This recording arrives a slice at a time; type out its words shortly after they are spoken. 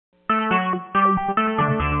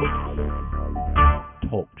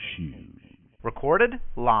Talk Shoes. Recorded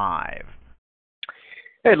live.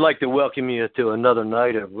 I'd like to welcome you to another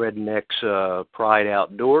night of Rednecks Pride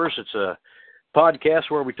Outdoors. It's a podcast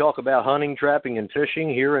where we talk about hunting, trapping, and fishing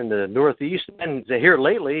here in the Northeast and here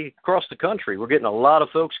lately across the country. We're getting a lot of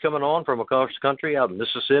folks coming on from across the country out in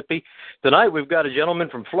Mississippi. Tonight we've got a gentleman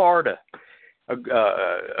from Florida, a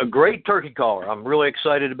great turkey caller. I'm really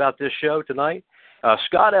excited about this show tonight.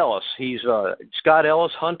 Scott Ellis. He's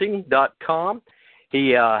ScottEllisHunting.com.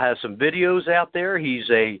 He has some videos out there.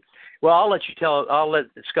 I'll let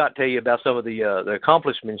Scott tell you about some of the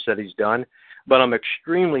accomplishments that he's done. But I'm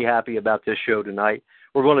extremely happy about this show tonight.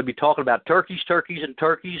 We're going to be talking about turkeys,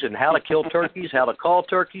 and how to kill turkeys, how to call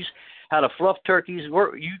turkeys, how to fluff turkeys.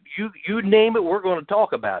 You name it, we're going to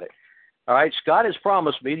talk about it. All right, Scott has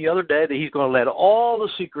promised me the other day that he's going to let all the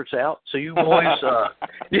secrets out, so you boys, are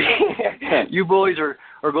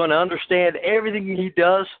going to understand everything he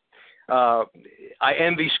does. I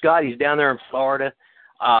envy Scott. He's down there in Florida.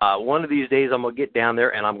 One of these days I'm going to get down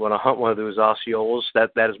there and I'm going to hunt one of those Osceolas.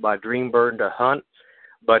 That is my dream bird to hunt.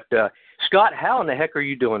 But, Scott, how in the heck are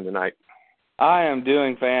you doing tonight? I am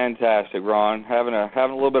doing fantastic, Ron. Having a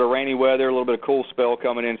little bit of rainy weather, a little bit of cool spell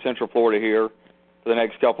coming in Central Florida here for the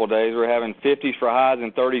next couple of days. We're having 50s for highs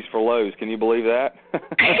and 30s for lows. Can you believe that?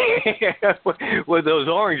 Well, those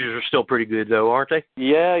oranges are still pretty good, though, aren't they?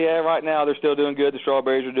 Yeah, right now they're still doing good. The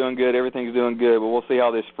strawberries are doing good. Everything's doing good, but we'll see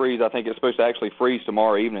how this freeze. I think it's supposed to actually freeze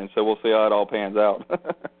tomorrow evening, so we'll see how it all pans out.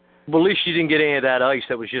 Well, at least you didn't get any of that ice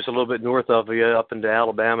that was just a little bit north of you, up into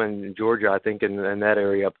Alabama and Georgia, I think, in that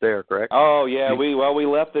area up there, correct? Oh, yeah. We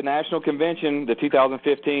left the National Convention, the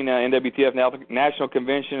 2015 NWTF National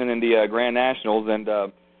Convention and then the Grand Nationals, and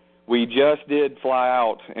we just did fly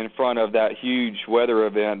out in front of that huge weather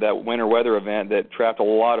event, that winter weather event that trapped a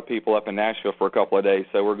lot of people up in Nashville for a couple of days,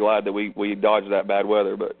 so we're glad that we dodged that bad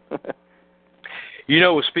weather. But You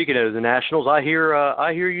know, speaking of the Nationals, I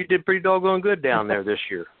hear you did pretty doggone good down there this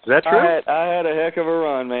year. Is that true? I had a heck of a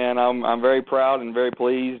run, man. I'm very proud and very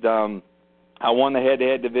pleased. I won the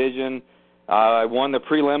head-to-head division. I won the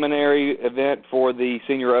preliminary event for the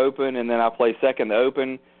Senior Open, and then I placed second the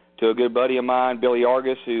Open to a good buddy of mine, Billy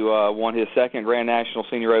Argus, who won his second Grand National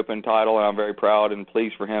Senior Open title, and I'm very proud and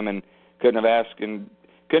pleased for him, and couldn't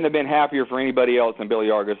have been happier for anybody else than Billy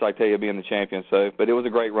Argus, I tell you, being the champion. So, but it was a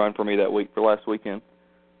great run for me that week, for last weekend.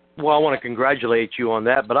 Well, I want to congratulate you on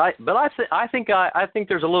that, but I think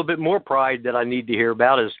there's a little bit more pride that I need to hear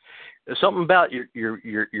about. Is something about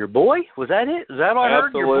your boy? Was that it? Is that what I heard?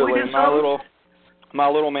 Absolutely. Your boy did something? My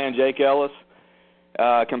little man Jake Ellis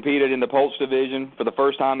competed in the Pulse division for the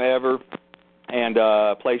first time ever and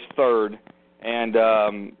placed third. And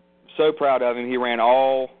so proud of him. He ran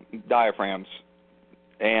all diaphragms.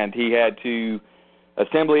 And he had to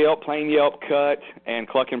assembly yelp, plain yelp, cut, and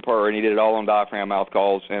cluck and purr, and he did it all on diaphragm mouth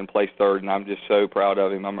calls and placed third, and I'm just so proud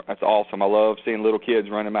of him. That's awesome. I love seeing little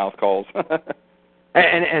kids running mouth calls.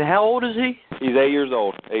 And how old is he? He's 8 years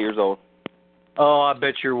old. 8 years old. Oh, I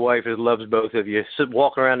bet your wife loves both of you.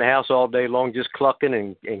 Walking around the house all day long just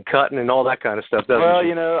clucking and cutting and all that kind of stuff, doesn't she? Well,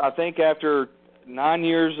 you know, I think after 9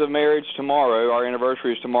 years of marriage tomorrow, our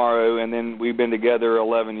anniversary is tomorrow, and then we've been together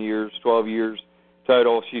 11 years, 12 years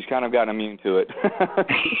total, she's kind of gotten immune to it.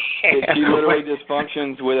 She literally just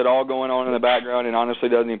functions with it all going on in the background and honestly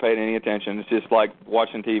doesn't even pay any attention. It's just like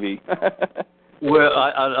watching TV. Well,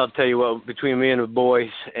 I'll tell you what, between me and the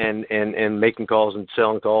boys and making calls and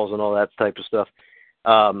selling calls and all that type of stuff,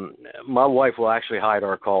 my wife will actually hide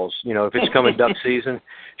our calls. You know, if it's coming duck season,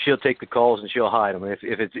 she'll take the calls and she'll hide them. If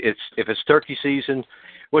it's turkey season,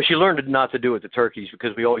 well, she learned not to do it to turkeys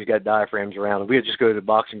because we always got diaphragms around, and we would just go to the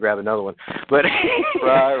box and grab another one. But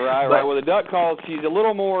right. Well, the duck calls, she's a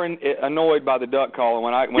little more annoyed by the duck call. And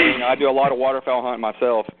when I do a lot of waterfowl hunting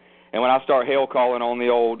myself, and when I start hail calling on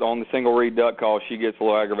the single reed duck call, she gets a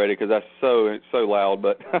little aggravated because that's so loud.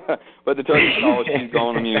 But the turkey call, she's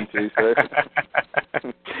gone immune to.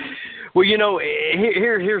 So. Well, you know,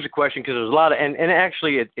 here's a question, because there's a lot of, and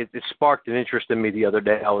actually it sparked an interest in me the other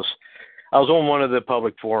day. I was on one of the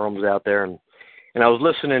public forums out there, and I was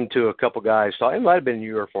listening to a couple guys talk. It might have been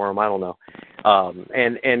your forum, I don't know.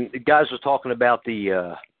 And the guys was talking about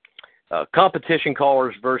the competition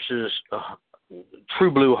callers versus true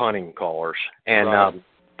blue hunting callers, and right.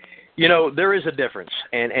 You know, there is a difference.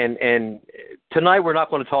 And tonight we're not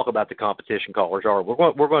going to talk about the competition callers, are we?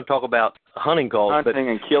 We're going to talk about hunting calls. Hunting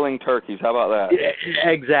and killing turkeys. How about that?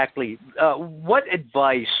 Exactly. What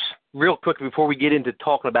advice, real quick, before we get into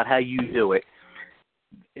talking about how you do it,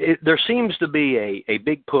 there seems to be a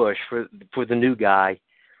big push for the new guy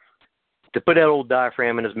to put that old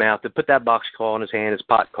diaphragm in his mouth, to put that box call in his hand, his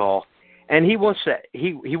pot call, and he wants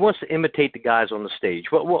to imitate the guys on the stage.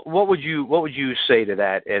 What would you say to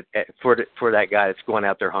that for that guy that's going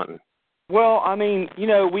out there hunting? Well, I mean,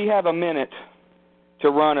 we have a minute to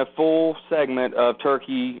run a full segment of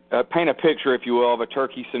turkey, paint a picture, if you will, of a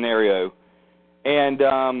turkey scenario.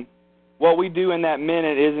 And what we do in that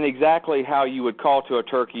minute isn't exactly how you would call to a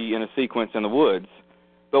turkey in a sequence in the woods.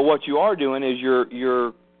 But what you are doing is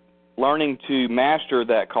you're learning to master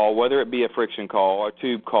that call, whether it be a friction call, a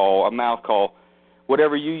tube call, a mouth call,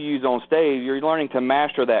 whatever you use on stage, you're learning to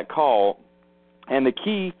master that call. And the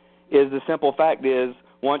key is, the simple fact is,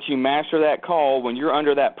 once you master that call, when you're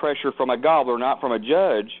under that pressure from a gobbler, not from a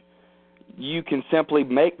judge, you can simply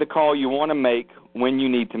make the call you want to make when you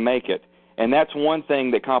need to make it. And that's one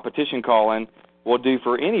thing that competition calling will do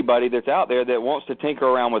for anybody that's out there that wants to tinker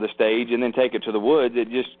around with a stage and then take it to the woods.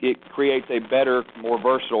 It creates a better, more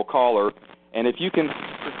versatile caller. And if you can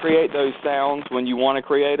create those sounds when you want to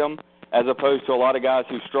create them, as opposed to a lot of guys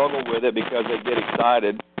who struggle with it because they get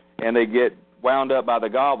excited and they get wound up by the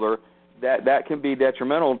gobbler, that can be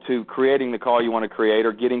detrimental to creating the call you want to create,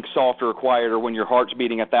 or getting softer or quieter when your heart's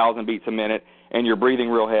beating 1,000 beats a minute and you're breathing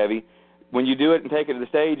real heavy. When you do it and take it to the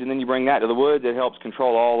stage and then you bring that to the woods, it helps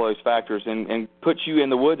control all those factors and puts you in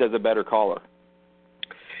the woods as a better caller.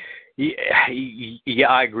 Yeah,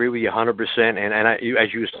 I agree with you 100%. And as you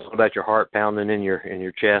were talking about your heart pounding in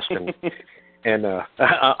your chest, and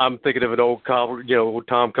I'm thinking of an old cobbler, old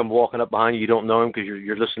Tom come walking up behind you. You don't know him because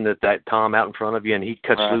you're listening to that Tom out in front of you, and he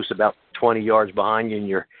cuts loose about 20 yards behind you, and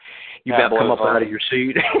you about to come up out of your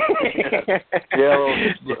seat. Yeah,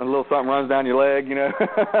 a little something runs down your leg, Yeah.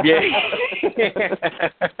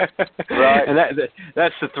 Right. And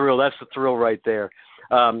that's the thrill. That's the thrill right there.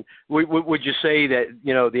 Would you say that,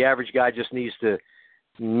 the average guy just needs to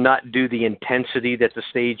not do the intensity that the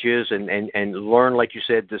stage is and learn, like you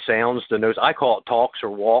said, the sounds, the notes? I call it talks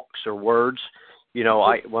or walks or words.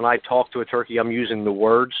 When I talk to a turkey, I'm using the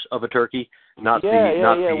words of a turkey, not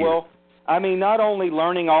the... Well, I mean, not only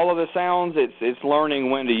learning all of the sounds, it's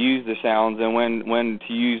learning when to use the sounds and when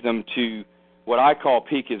to use them to what I call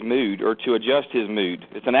peak his mood, or to adjust his mood.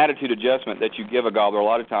 It's an attitude adjustment that you give a gobbler a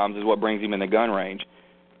lot of times is what brings him in the gun range.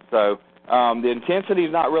 So the intensity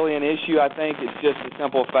is not really an issue. I think it's just the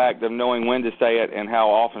simple fact of knowing when to say it and how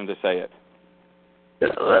often to say it.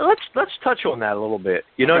 Let's touch on that a little bit.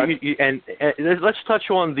 Okay. And let's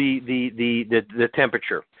touch on the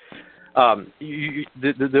temperature.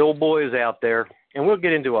 The old boy is out there, and we'll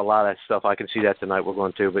get into a lot of stuff. I can see that tonight. We're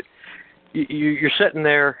going to, but you're sitting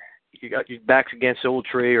there, you got your back's against the old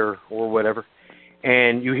tree or whatever,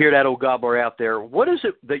 and you hear that old gobbler out there. What is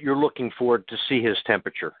it that you're looking for to see his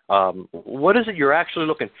temperature? What is it you're actually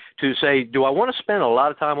looking to say, do I want to spend a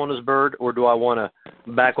lot of time on this bird, or do I want to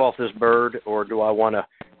back off this bird, or do I want to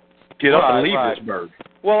get up and leave this bird?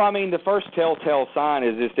 Well, I mean, the first telltale sign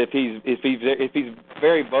is just if he's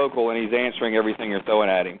very vocal and he's answering everything you're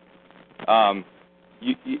throwing at him.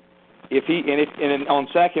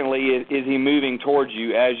 Secondly, is he moving towards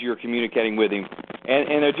you as you're communicating with him?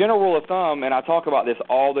 And a general rule of thumb, and I talk about this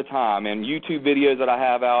all the time, and YouTube videos that I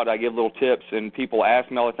have out, I give little tips, and people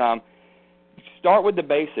ask me all the time, start with the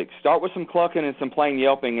basics. Start with some clucking and some plain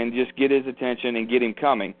yelping and just get his attention and get him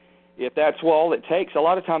coming. If that's all it takes, a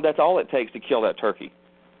lot of times that's all it takes to kill that turkey.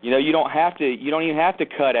 You don't even have to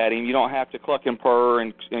cut at him. You don't have to cluck and purr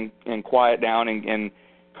and quiet down and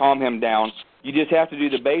calm him down. You just have to do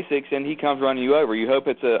the basics, and he comes running you over. You hope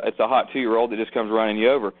it's a hot 2-year-old that just comes running you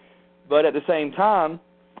over. But at the same time,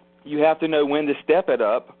 you have to know when to step it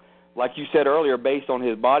up, like you said earlier, based on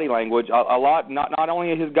his body language. A lot, not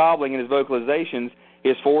only his gobbling and his vocalizations,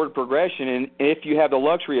 his forward progression. And if you have the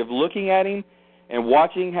luxury of looking at him and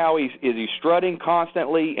watching how is he strutting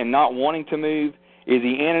constantly and not wanting to move, is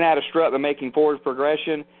he in and out of strut but making forward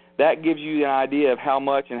progression, that gives you an idea of how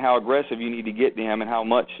much and how aggressive you need to get to him and how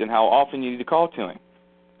much and how often you need to call to him.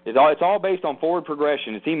 It's all based on forward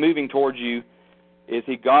progression. Is he moving towards you? Is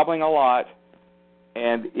he gobbling a lot?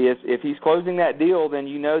 And if he's closing that deal, then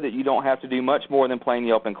you know that you don't have to do much more than plain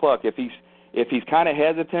yelp and cluck. If he's kind of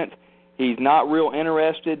hesitant, he's not real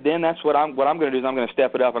interested, then that's what I'm going to do is I'm going to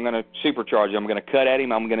step it up. I'm going to supercharge him. I'm going to cut at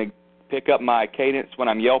him. I'm going to pick up my cadence when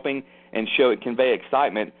I'm yelping and convey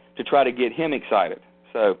excitement to try to get him excited.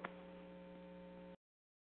 So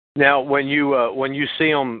now, when you see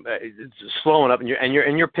him slowing up and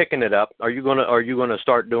you're picking it up, are you gonna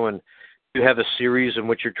start doing? Do you have a series in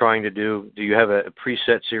which you're trying to do? Do you have a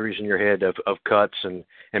preset series in your head of cuts and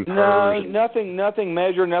purrs? No, nothing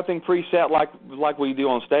measured, nothing preset like we do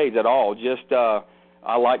on stage at all. Just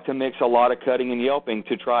I like to mix a lot of cutting and yelping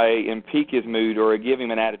to try and pique his mood or give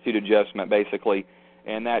him an attitude adjustment, basically.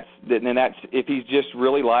 And that's if he's just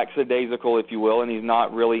really lackadaisical, if you will, and he's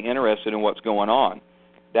not really interested in what's going on.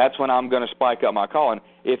 That's when I'm going to spike up my call. And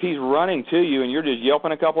if he's running to you and you're just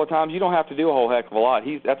yelping a couple of times, you don't have to do a whole heck of a lot.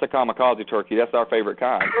 That's a kamikaze turkey. That's our favorite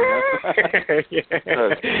kind. Yeah,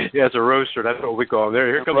 it's a roaster. That's what we call him.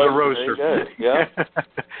 Here comes a roaster. Yeah.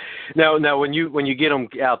 Now, when you get him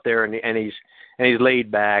out there and he's laid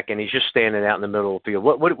back and he's just standing out in the middle of the field,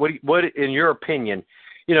 what in your opinion?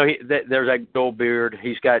 There's that gold beard.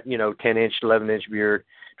 He's got 10-inch, 11-inch beard,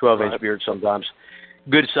 12-inch beard sometimes.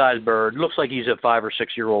 Good sized bird. Looks like he's a 5 or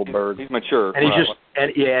 6 year old bird. He's mature.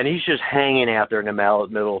 And he's just hanging out there in the middle of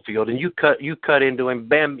the field. And you cut into him,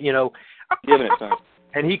 bam, giving it time.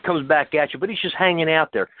 And he comes back at you, but he's just hanging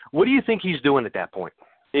out there. What do you think he's doing at that point?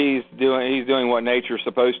 He's doing what nature's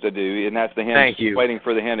supposed to do, and that's the hen waiting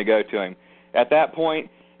for the hen to go to him. At that point,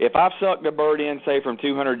 if I've sucked a bird in, say, from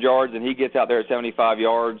 200 yards, and he gets out there at 75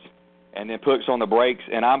 yards and then puts on the brakes,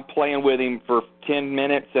 and I'm playing with him for 10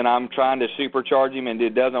 minutes and I'm trying to supercharge him and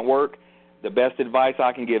it doesn't work, the best advice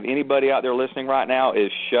I can give anybody out there listening right now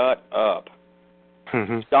is shut up.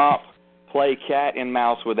 Stop, play cat and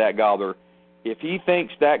mouse with that gobbler. If he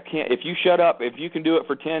thinks if you shut up, if you can do it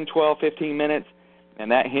for 10, 12, 15 minutes,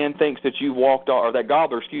 and that hen thinks that you walked off, or that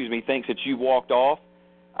gobbler, thinks that you walked off,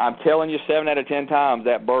 I'm telling you 7 out of 10 times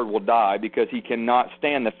that bird will die because he cannot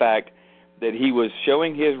stand the fact that he was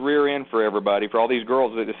showing his rear end for everybody, for all these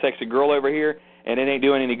girls, the sexy girl over here, and it ain't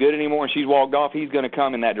doing any good anymore, and she's walked off. He's going to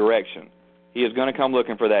come in that direction. He is going to come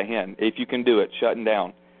looking for that hen. If you can do it, shutting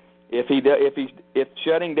down. If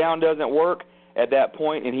shutting down doesn't work at that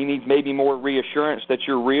point, and he needs maybe more reassurance that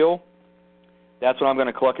you're real, that's when I'm going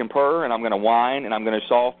to cluck and purr, and I'm going to whine, and I'm going to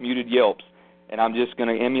soft muted yelps, and I'm just going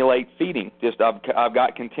to emulate feeding. I've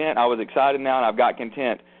got content. I was excited now, and I've got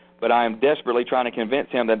content, but I am desperately trying to convince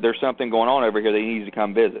him that there's something going on over here that he needs to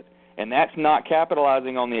come visit. And that's not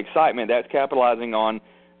capitalizing on the excitement. That's capitalizing on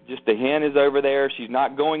just the hen is over there. She's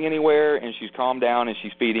not going anywhere, and she's calmed down, and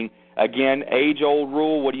she's feeding. Again, age-old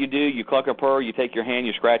rule, what do? You cluck a purr, you take your hand,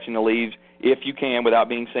 you're scratching the leaves, if you can, without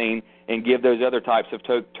being seen, and give those other types of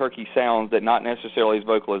turkey sounds that not necessarily as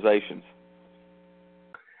vocalizations.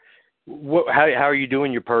 How are you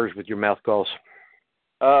doing your purrs with your mouth calls?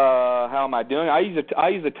 How am I doing? I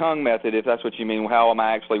use the tongue method, if that's what you mean. How am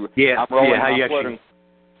I actually? I'm rolling,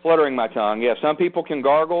 fluttering my tongue. Yeah, some people can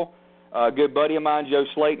gargle. A good buddy of mine, Joe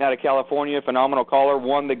Slayton, out of California, phenomenal caller,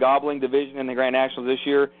 won the gobbling division in the Grand Nationals this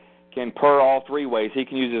year. Can purr all three ways. He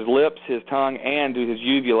can use his lips, his tongue, and do his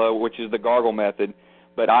uvula, which is the gargle method.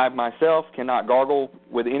 But I myself cannot gargle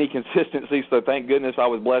with any consistency, so thank goodness I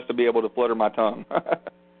was blessed to be able to flutter my tongue.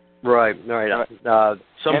 Right.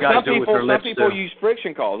 Some guys do it with their lips. Some people use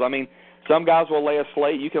friction calls. I mean, some guys will lay a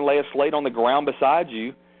slate. You can lay a slate on the ground beside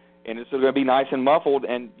you, and it's going to be nice and muffled,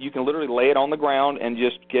 and you can literally lay it on the ground and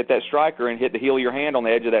just get that striker and hit the heel of your hand on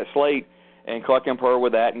the edge of that slate and cluck and purr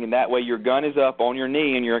with that, and that way your gun is up on your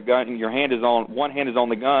knee and your hand is on, one hand is on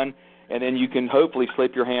the gun, and then you can hopefully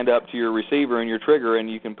slip your hand up to your receiver and your trigger,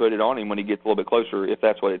 and you can put it on him when he gets a little bit closer, if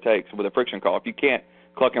that's what it takes with a friction call. If you can't,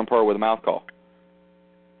 cluck and purr with a mouth call.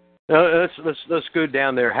 Let's go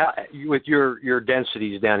down there. How, with your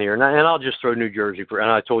densities down here, and I'll just throw New Jersey and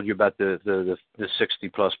I told you about the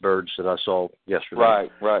 60+ birds that I saw yesterday.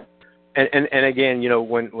 Right. And again,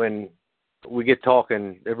 when we get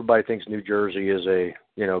talking, everybody thinks New Jersey is a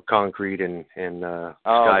concrete and oh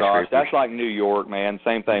skyscrapers. Gosh, that's like New York, man.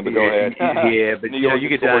 Same thing, but go ahead. Yeah, but you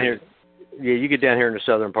get down here. Yeah, you get down here in the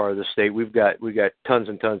southern part of the state. We've got tons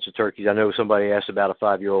and tons of turkeys. I know somebody asked about a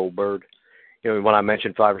 5-year-old bird. When I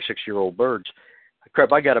mentioned 5 or 6-year-old birds,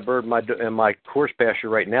 crap, I got a bird in my horse pasture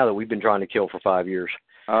right now that we've been trying to kill for 5 years.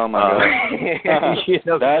 Oh my God!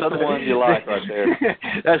 That's the one you like right there.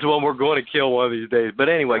 That's the one we're going to kill one of these days. But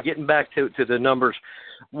anyway, getting back to the numbers,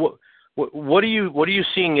 what are you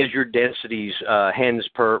seeing as your densities, hens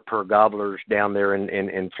per gobblers down there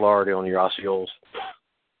in Florida on your Osceolas?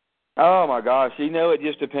 Oh my gosh! It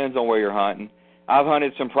just depends on where you're hunting. I've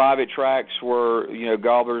hunted some private tracts where,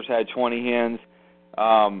 gobblers had 20 hens.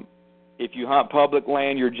 If you hunt public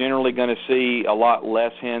land, you're generally going to see a lot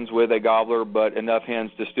less hens with a gobbler, but enough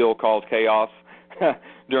hens to still cause chaos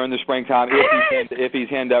during the springtime if he's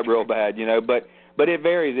henned up real bad, But it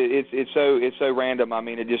varies. It's so random. I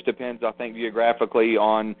mean, it just depends, I think, geographically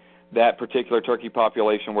on that particular turkey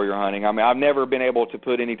population where you're hunting. I mean, I've never been able to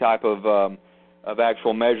put any type of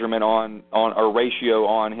actual measurement on or ratio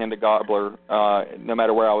on hen to gobbler, no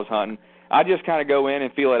matter where I was hunting. I just kind of go in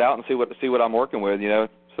and feel it out and see what I'm working with,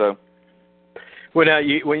 So. Well, now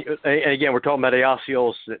again, we're talking about the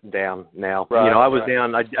Osceolas sitting down now. Right, I was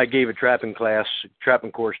down. I gave a trapping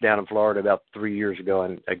course down in Florida about 3 years ago,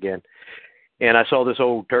 and again, And I saw this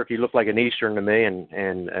old turkey, looked like an Eastern to me,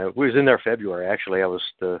 and we was in there February, actually. I was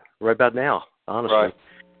right about now, honestly. Right.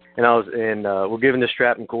 And we're giving this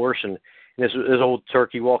trapping course, and this old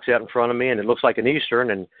turkey walks out in front of me, and it looks like an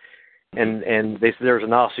Eastern, and there's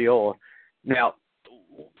an Osceola. Now,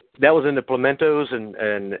 that was in the Pimentos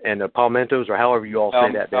and the Palmettos, or however you all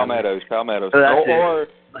say that. Palmettos.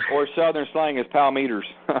 Or southern slang is palmeters.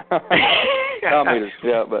 Palmeters,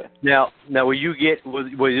 yeah. But now, will you get will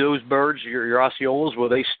those birds, your Osceolas, will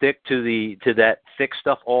they stick to that thick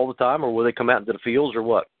stuff all the time, or will they come out into the fields, or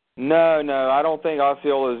what? No, I don't think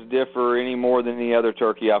Osceolas differ any more than any other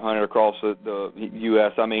turkey I've hunted across the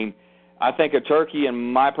U.S. I mean, I think a turkey,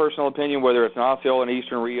 in my personal opinion, whether it's an Osceola, an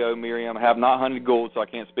Eastern, Rio, Miriam, I have not hunted Gould, so I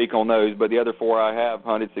can't speak on those, but the other 4 I have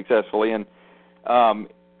hunted successfully. And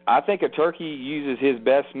I think a turkey uses his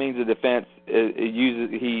best means of defense.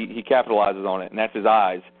 He capitalizes on it, and that's his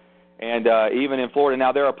eyes. And even in Florida,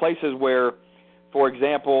 now there are places where, for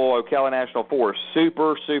example, Ocala National Forest,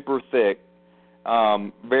 super, super thick,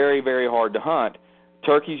 very, very hard to hunt.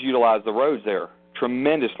 Turkeys utilize the roads there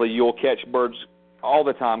tremendously. You'll catch birds all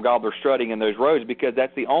the time, gobbler strutting in those roads, because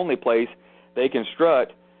that's the only place they can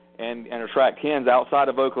strut and attract hens outside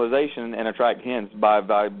of vocalization and attract hens by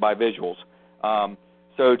visuals.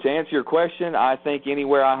 So to answer your question, I think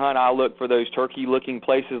anywhere I hunt, I look for those turkey-looking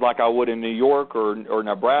places like I would in New York or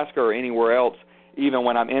Nebraska or anywhere else, even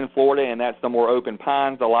when I'm in Florida, and that's the more open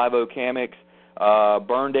pines, the live oak hammocks,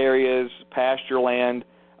 burned areas, pasture land,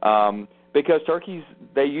 because turkeys,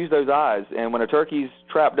 they use those eyes. And when a turkey's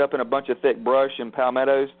trapped up in a bunch of thick brush and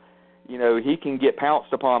palmettos, you know, he can get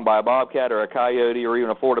pounced upon by a bobcat or a coyote or even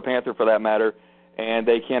a Florida panther for that matter, and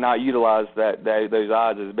they cannot utilize those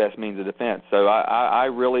eyes as the best means of defense. So I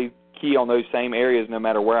really key on those same areas no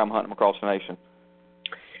matter where I'm hunting across the nation.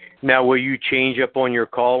 Now, will you change up on your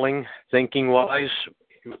calling, thinking-wise,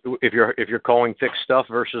 if you're calling thick stuff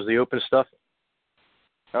versus the open stuff?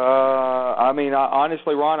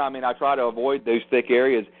 Honestly, Ron, I try to avoid those thick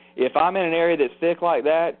areas. If I'm in an area that's thick like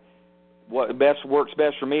that, what works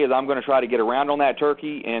best for me is I'm going to try to get around on that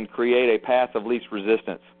turkey and create a path of least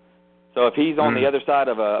resistance. So if he's on the other side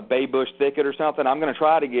of a bay bush thicket or something, I'm going to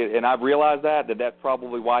try to get, and I've realized that's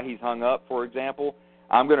probably why he's hung up, for example.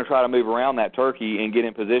 I'm going to try to move around that turkey and get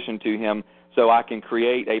in position to him so I can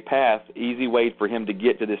create a path, easy way for him to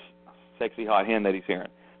get to this sexy hot hen that he's hearing.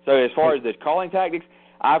 So as far as the calling tactics,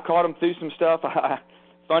 I've caught him through some stuff.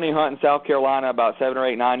 Funny hunt in South Carolina about 7 or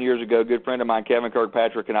 8, 9 years ago. A good friend of mine, Kevin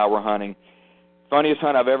Kirkpatrick, and I were hunting. Funniest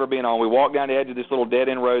hunt I've ever been on. We walked down the edge of this little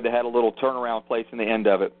dead-end road that had a little turnaround place in the end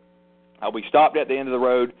of it. We stopped at the end of the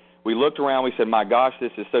road. We looked around. We said, my gosh,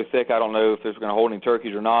 this is so thick, I don't know if this is going to hold any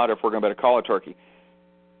turkeys or not, or if we're going to better call a turkey.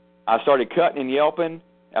 I started cutting and yelping.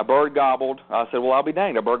 A bird gobbled. I said, well, I'll be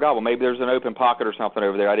danged. A bird gobbled. Maybe there's an open pocket or something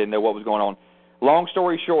over there. I didn't know what was going on. Long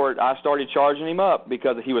story short, I started charging him up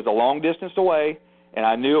because he was a long distance away, and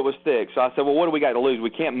I knew it was thick. So I said, well, what do we got to lose? We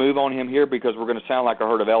can't move on him here because we're going to sound like a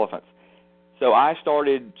herd of elephants. So I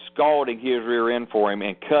started scalding his rear end for him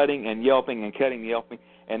and cutting and yelping and cutting and yelping,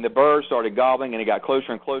 and the bird started gobbling, and he got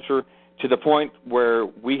closer and closer to the point where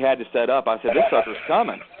we had to set up. I said, this sucker's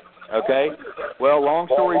coming, okay? Well, long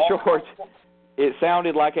story short, it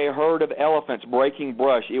sounded like a herd of elephants breaking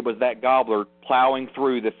brush. It was that gobbler plowing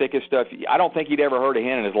through the thickest stuff. I don't think he'd ever heard a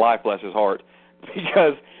hen in his life, bless his heart,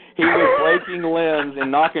 because he was breaking limbs and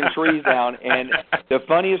knocking trees down. And the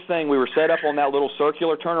funniest thing, we were set up on that little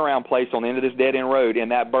circular turnaround place on the end of this dead-end road, and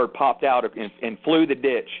that bird popped out and flew the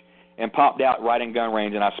ditch and popped out right in gun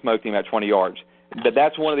range, and I smoked him at 20 yards. But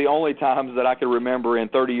that's one of the only times that I can remember in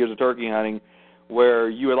 30 years of turkey hunting where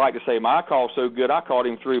you would like to say, my call's so good, I caught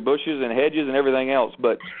him through bushes and hedges and everything else.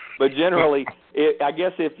 But generally, I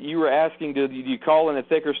guess if you were asking, do you call in the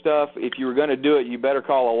thicker stuff, if you were going to do it, you better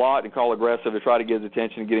call a lot and call aggressive to try to get his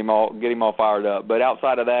attention and get him all fired up. But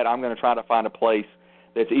outside of that, I'm going to try to find a place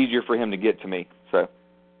that's easier for him to get to me. So.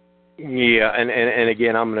 Yeah, and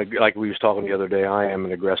again, I'm like we was talking the other day, I am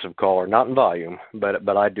an aggressive caller, not in volume,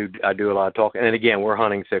 but I do a lot of talking. And again, we're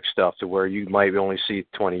hunting thick stuff to where you might only see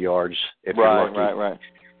 20 yards if you're lucky. Right.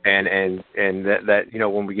 And that you know,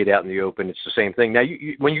 when we get out in the open, it's the same thing. Now,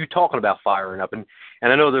 when you're talking about firing up, and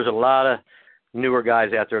I know there's a lot of newer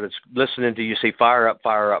guys out there that's listening to you say fire up,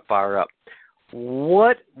 fire up, fire up.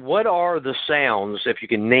 What are the sounds, if you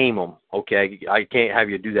can name them? Okay, I can't have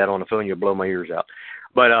you do that on the phone; you'll blow my ears out.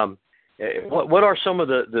 But what are some of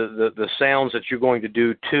the sounds that you're going to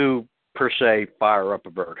do to, per se, fire up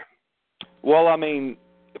a bird? Well, I mean,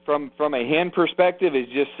 from a hen perspective,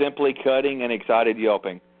 it's just simply cutting and excited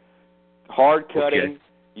yelping. Hard cutting, okay.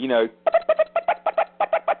 You know.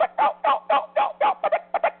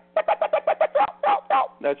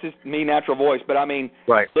 That's just me, natural voice. But I mean,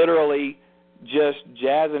 right. literally just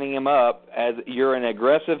jazzing him up as you're an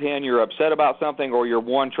aggressive hen, you're upset about something, or you're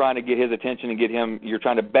trying to get his attention and you're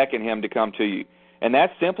trying to beckon him to come to you. And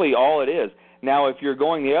that's simply all it is. Now, if you're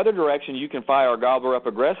going the other direction, you can fire a gobbler up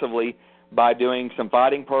aggressively by doing some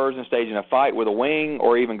fighting purrs and staging a fight with a wing,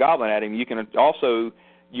 or even gobbling at him. You can also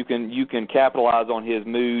you can capitalize on his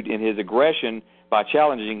mood and his aggression by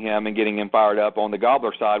challenging him and getting him fired up on the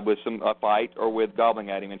gobbler side with a fight, or with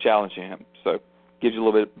gobbling at him and challenging him. So gives you a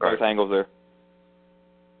little bit both angles there.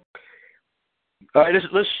 All right,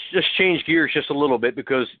 let's just change gears just a little bit,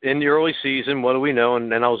 because in the early season, what do we know?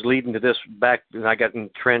 And I was leading to this back, and I got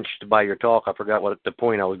entrenched by your talk. I forgot what the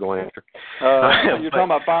point I was going after. You're talking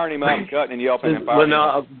about firing him up and cutting and yelping and firing him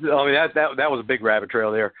up. I mean, that was a big rabbit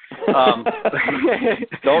trail there. Don't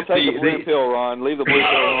take the blue pill, Ron. Leave the blue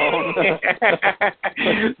pill alone.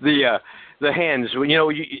 The hens,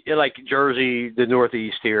 like Jersey, the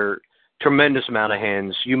Northeast here, tremendous amount of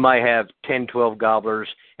hens. You might have 10, 12 gobblers,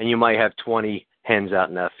 and you might have 20 hens out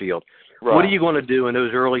in that field. Right. What are you going to do in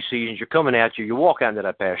those early seasons? You're coming at you walk out into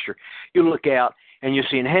that pasture, you look out, and you're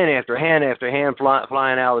seeing hen after hen after hen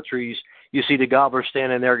flying out of the trees. You see the gobblers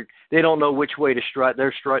standing there. They don't know which way to strut.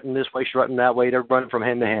 They're strutting this way, strutting that way. They're running from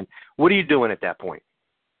hen to hen. What are you doing at that point?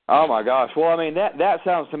 Oh my gosh! Well, I mean that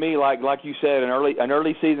sounds to me like you said, an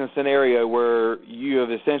early season scenario where you have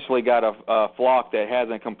essentially got a flock that has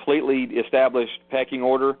a completely established pecking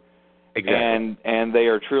order. Exactly. And they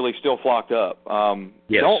are truly still flocked up.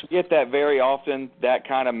 Yes. Don't get that very often, that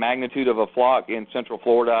kind of magnitude of a flock in Central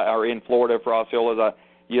Florida or in Florida for Osceolas.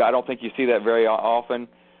 I don't think you see that very often.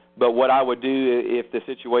 But what I would do if the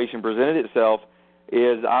situation presented itself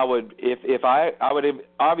is I would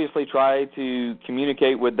obviously try to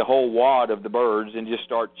communicate with the whole wad of the birds and just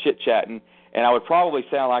start chit-chatting. And I would probably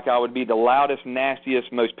sound like I would be the loudest,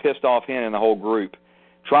 nastiest, most pissed-off hen in the whole group,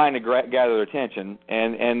 trying to gather their attention,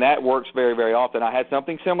 and that works very, very often. I had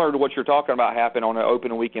something similar to what you're talking about happen on an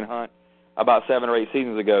open weekend hunt about 7 or 8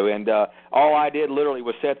 seasons ago, and all I did literally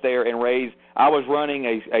was sit there and raise. I was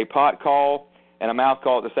running a pot call and a mouth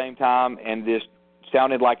call at the same time, and this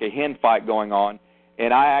sounded like a hen fight going on,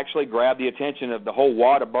 and I actually grabbed the attention of the whole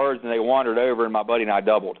wad of birds, and they wandered over, and my buddy and I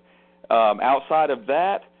doubled. Outside of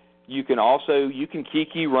that, you can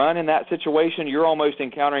kiki run in that situation. You're almost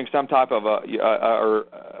encountering some type of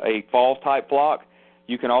a falls type flock.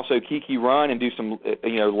 You can also kiki run and do some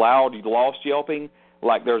loud lost yelping,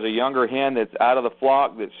 like there's a younger hen that's out of the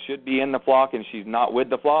flock that should be in the flock and she's not with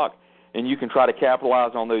the flock, and you can try to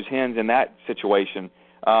capitalize on those hens in that situation.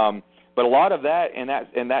 But a lot of that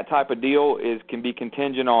and that type of deal can be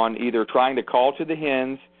contingent on either trying to call to the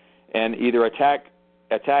hens and either attack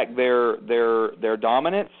their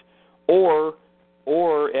dominance, or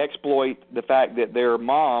exploit the fact that they're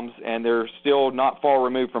moms and they're still not far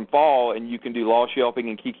removed from fall, and you can do lost yelping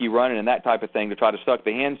and kiki running and that type of thing to try to suck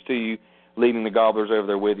the hens to you, leaving the gobblers over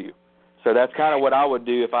there with you. So that's kind of what I would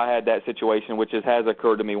do if I had that situation, which has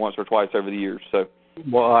occurred to me once or twice over the years. So,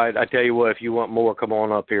 well, I tell you what, if you want more, come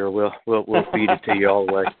on up here. We'll feed it to you all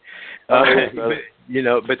the way.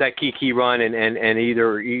 But that kiki run and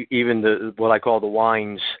even the what I call the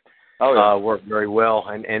wines. Work very well,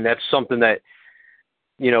 and that's something that,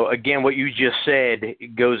 again, what you just said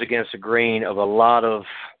goes against the grain of a lot of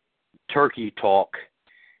turkey talk,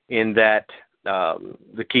 in that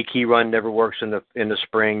the kiki run never works in the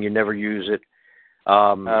spring. You never use it.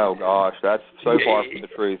 Oh gosh, that's so far from the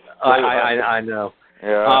truth. I know.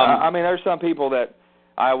 Yeah, I mean, there's some people that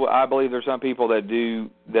I believe there's some people that do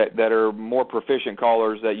that are more proficient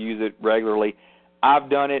callers that use it regularly.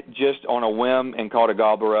 I've done it just on a whim and caught a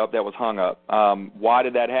gobbler up that was hung up. Why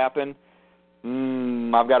did that happen?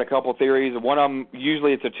 I've got a couple theories. One of them,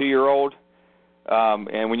 usually it's a 2-year-old,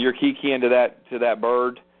 and when you're kikiing to that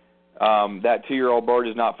bird, that 2-year-old bird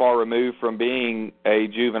is not far removed from being a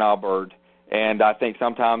juvenile bird. And I think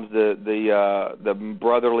sometimes the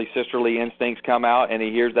brotherly, sisterly instincts come out, and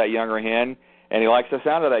he hears that younger hen, and he likes the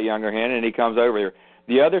sound of that younger hen, and he comes over here.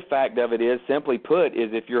 The other fact of it is, simply put,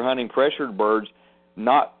 is if you're hunting pressured birds,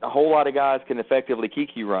 not a whole lot of guys can effectively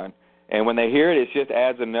kiki run. And when they hear it just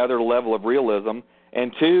adds another level of realism.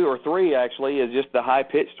 And 2 or 3, actually, is just the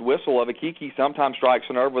high-pitched whistle of a kiki sometimes strikes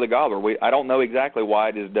a nerve with a gobbler. I don't know exactly why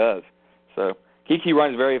it just does. So kiki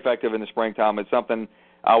run is very effective in the springtime. It's something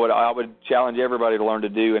I would challenge everybody to learn to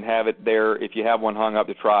do and have it there if you have one hung up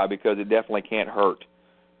to try, because it definitely can't hurt.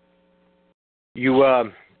 You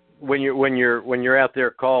when you're out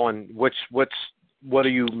there calling, what are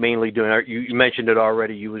you mainly doing? You mentioned it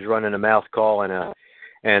already. You was running a mouth call and a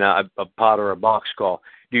pot or a box call.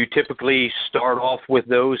 do you typically start off with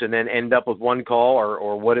those and then end up with one call,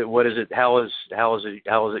 or what is it? How is it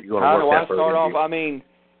going to work? How do I start off? I mean,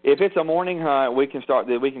 if it's a morning hunt, we can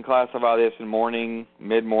classify this in morning,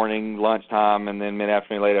 mid-morning, lunchtime, and then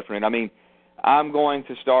mid-afternoon, late afternoon. I mean, I'm going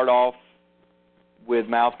to start off with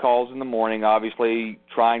mouth calls in the morning, obviously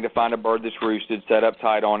trying to find a bird that's roosted, set up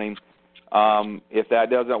tight on him. If that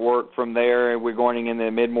doesn't work from there, we're going in the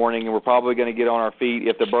mid-morning, and we're probably going to get on our feet.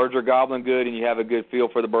 If the birds are gobbling good and you have a good feel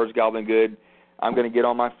for the birds gobbling good, I'm going to get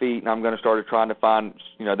on my feet, and I'm going to start trying to find,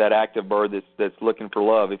 that active bird that's looking for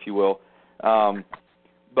love, if you will.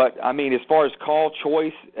 But, I mean, as far as call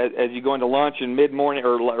choice, as you go into lunch and mid-morning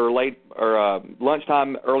or late or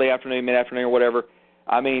lunchtime, early afternoon, mid-afternoon or whatever,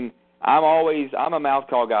 I mean, I'm a mouth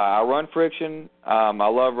call guy. I run friction. I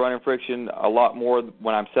love running friction a lot more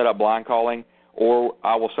when I'm set up blind calling, or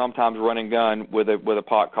I will sometimes run and gun with a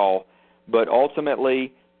pot call. But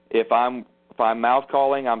ultimately, if I'm mouth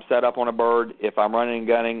calling, I'm set up on a bird. If I'm running and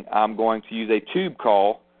gunning, I'm going to use a tube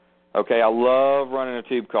call. Okay, I love running a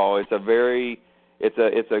tube call. It's a very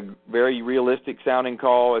realistic sounding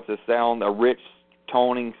call. It's a rich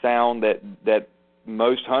toning sound that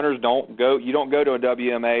most hunters don't go. You don't go to a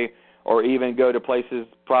WMA or even go to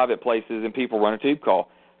private places, and people run a tube call.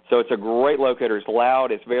 So it's a great locator. It's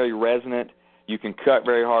loud. It's very resonant. You can cut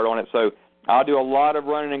very hard on it. So I'll do a lot of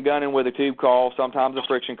running and gunning with a tube call, sometimes a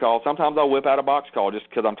friction call. Sometimes I'll whip out a box call just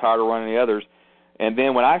because I'm tired of running the others. And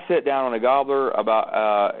then when I sit down on a gobbler,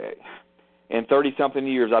 in 30-something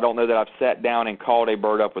years, I don't know that I've sat down and called a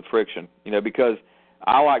bird up with friction, because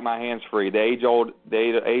I like my hands free. The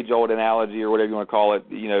age-old analogy, or whatever you want to call it,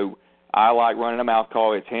 I like running a mouth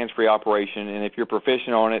call. It's hands-free operation, and if you're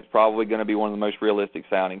proficient on it, it's probably going to be one of the most realistic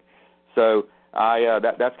sounding. So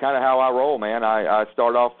that's kind of how I roll, man. I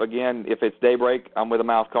start off, again, if it's daybreak, I'm with a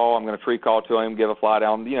mouth call. I'm going to tree call to him, give a fly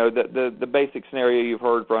down, the basic scenario you've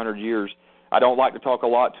heard for 100 years. I don't like to talk a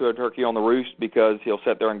lot to a turkey on the roost because he'll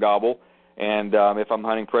sit there and gobble. And if I'm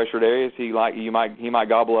hunting pressured areas, he might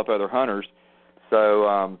gobble up other hunters.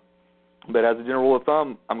 So, but as a general rule of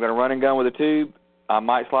thumb, I'm going to run and gun with a tube. I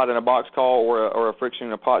might slide in a box call or a friction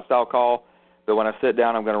in a pot style call. But when I sit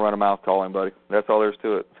down, I'm going to run a mouth call in, buddy. That's all there is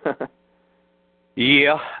to it.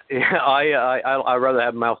 Yeah, I rather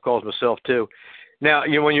have mouth calls myself too. Now,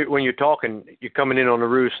 when you're talking, you're coming in on the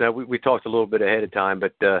roost. Now we talked a little bit ahead of time,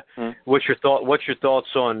 but what's your thoughts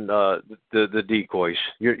on the decoys?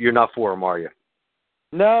 You're not for them, are you?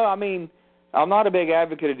 No, I mean, I'm not a big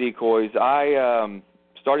advocate of decoys. I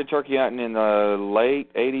started turkey hunting in the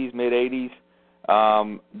late '80s, mid '80s.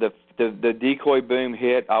 The decoy boom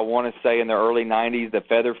hit, I want to say, in the early '90s. The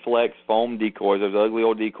Feather Flex foam decoys, those ugly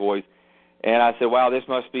old decoys. And I said, wow, this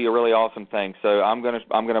must be a really awesome thing. So I'm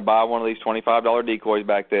gonna buy one of these $25 decoys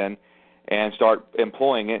back then and start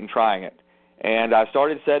employing it and trying it. And I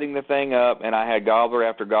started setting the thing up, and I had gobbler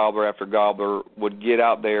after gobbler after gobbler would get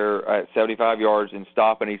out there at 75 yards and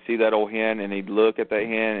stop, and he'd see that old hen, and he'd look at that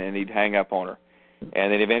hen, and he'd hang up on her.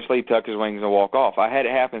 And then eventually he'd tuck his wings and walk off. I had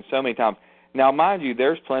it happen so many times. Now, mind you,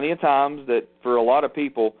 there's plenty of times that for a lot of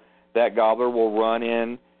people that gobbler will run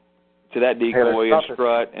in to that decoy and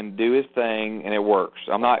strut and do his thing, and it works.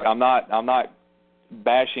 I'm not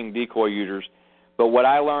bashing decoy users, but what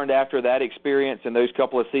I learned after that experience and those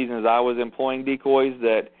couple of seasons I was employing decoys,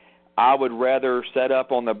 that I would rather set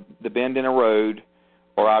up on the bend in a road,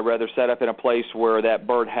 or I'd rather set up in a place where that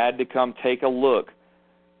bird had to come take a look,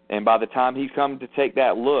 and by the time he come to take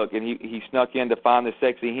that look and he snuck in to find the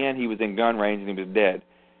sexy hen, he was in gun range and he was dead.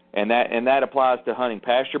 And that applies to hunting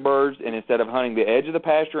pasture birds, and instead of hunting the edge of the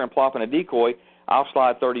pasture and plopping a decoy, I'll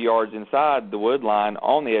slide 30 yards inside the wood line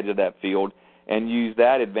on the edge of that field and use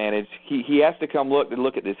that advantage. He has to come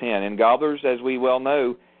look at this hen. And gobblers, as we well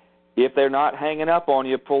know, if they're not hanging up on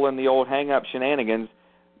you, pulling the old hang-up shenanigans,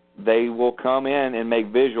 they will come in and make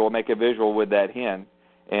a visual with that hen.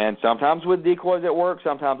 And sometimes with decoys it works,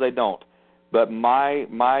 sometimes they don't. But my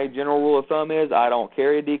general rule of thumb is I don't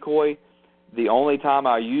carry a decoy. The only time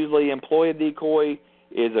I usually employ a decoy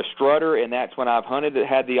is a strutter, and that's when I've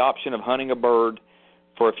had the option of hunting a bird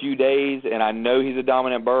for a few days, and I know he's a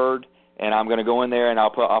dominant bird, and I'm going to go in there and I'll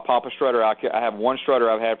pop a strutter. I have one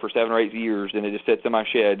strutter I've had for 7 or 8 years, and it just sits in my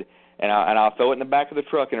shed, and I'll throw it in the back of the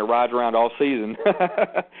truck, and it rides around all season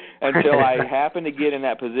until I happen to get in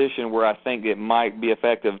that position where I think it might be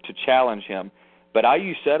effective to challenge him. But I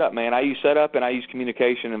use setup, man. I use setup, and I use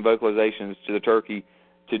communication and vocalizations to the turkey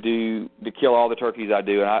to kill all the turkeys I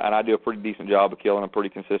do, and I do a pretty decent job of killing them pretty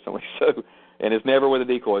consistently. So, and it's never with a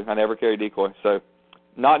decoy. I never carry a decoy. So,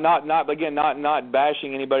 not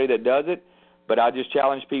bashing anybody that does it, but I just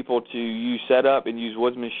challenge people to use setup and use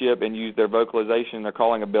woodsmanship and use their vocalization, their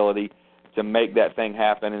calling ability to make that thing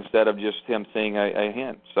happen instead of just him seeing a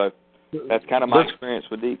hen. So that's kind of my experience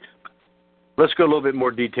with Deeks. Let's go a little bit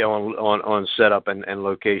more detail on setup and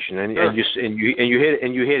location, and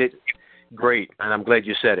you hit it great, and I'm glad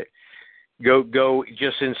you said it. Go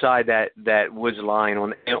just inside that woods line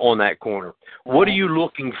on that corner. What are you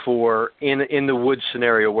looking for in the woods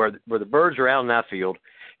scenario where the birds are out in that field?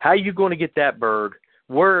 How are you going to get that bird?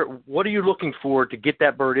 What are you looking for to get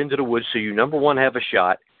that bird into the woods so you, number one, have a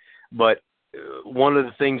shot, but one of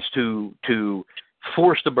the things to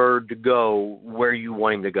force the bird to go where you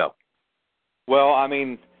want him to go? Well, I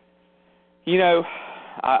mean,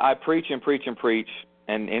 I preach and preach and preach,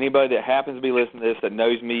 and anybody that happens to be listening to this that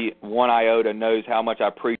knows me one iota knows how much I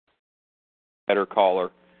preach better caller.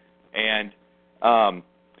 And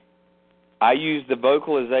I use the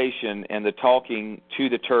vocalization and the talking to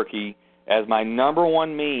the turkey as my number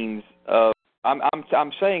one means of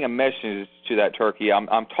I'm saying a message to that turkey.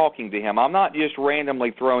 I'm talking to him. I'm not just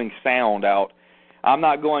randomly throwing sound out. I'm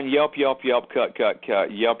not going yelp, yelp, yelp, cut, cut,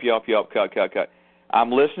 cut, yelp, yelp, yelp, cut, cut, cut.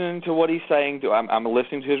 I'm listening to what he's saying. I'm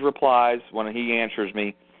listening to his replies when he answers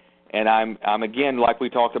me, and I'm again, like we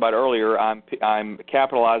talked about earlier, I'm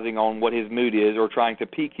capitalizing on what his mood is or trying to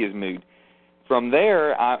pique his mood. From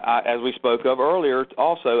there, as we spoke of earlier,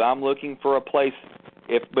 also I'm looking for a place.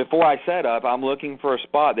 Before I set up, I'm looking for a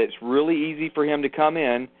spot that's really easy for him to come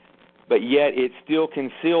in, but yet it still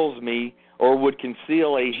conceals me or would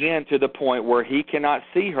conceal a hen to the point where he cannot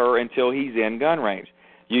see her until he's in gun range.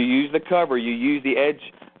 You use the cover, you use the edge.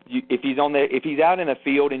 If he's out in a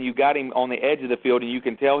field and you got him on the edge of the field and you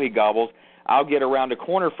can tell he gobbles, I'll get around a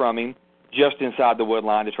corner from him just inside the wood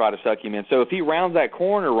line to try to suck him in. So if he rounds that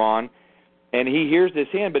corner, Ron, and he hears this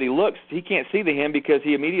hen, but he can't see the hen because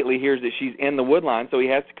he immediately hears that she's in the wood line, so he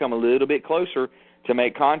has to come a little bit closer to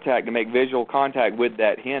make contact, to make visual contact with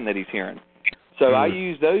that hen that he's hearing. So I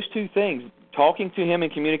use those two things, talking to him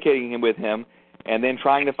and communicating with him, and then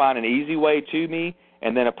trying to find an easy way to me,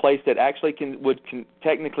 and then a place that actually would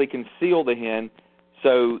technically conceal the hen.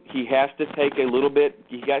 So he has to take a little bit,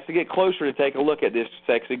 he has to get closer to take a look at this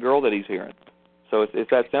sexy girl that he's hearing. So it's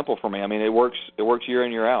that simple for me. I mean, it works year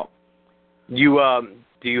in, year out. Do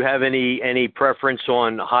you have any preference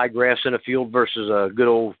on high grass in a field versus a good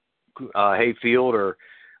old hay field or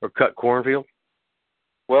cut cornfield?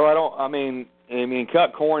 Well, I mean,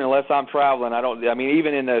 cut corn unless I'm traveling.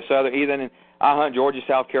 Even in the southern, I hunt Georgia,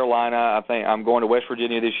 South Carolina. I think I'm going to West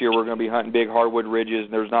Virginia this year. We're going to be hunting big hardwood ridges.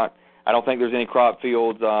 I don't think there's any crop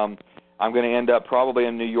fields. I'm going to end up probably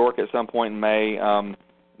in New York at some point in May.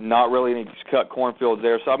 Not really any cut cornfields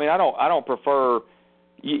there. So I don't prefer.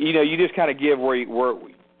 You just kind of give where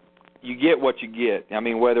you get what you get. I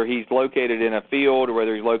mean, whether he's located in a field or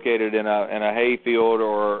whether he's located in a hay field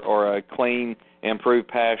or a clean, improved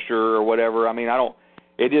pasture or whatever. I mean,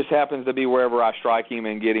 it just happens to be wherever I strike him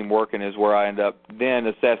and get him working is where I end up then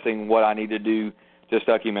assessing what I need to do to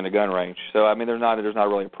stuck him in the gun range. So, I mean, there's not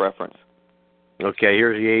really a preference. Okay,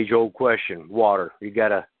 here's the age-old question. Water. You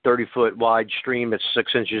got a 30-foot wide stream that's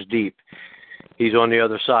 6 inches deep. He's on the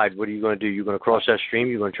other side. What are you going to do? You're going to cross that stream?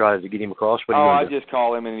 You're going to try to get him across? What are you going to do? I just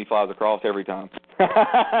call him and he flies across every time.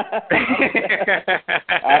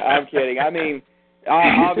 I'm kidding. I mean,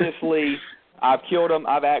 obviously, I've killed him.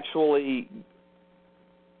 I've actually,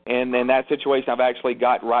 and in that situation, I've actually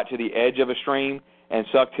got right to the edge of a stream and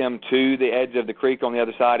sucked him to the edge of the creek on the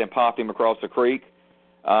other side and popped him across the creek.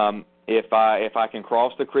 If I can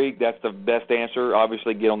cross the creek, that's the best answer.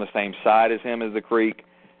 Obviously, get on the same side as him as the creek.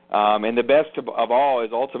 And the best of all is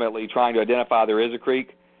ultimately trying to identify there is a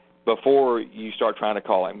creek before you start trying to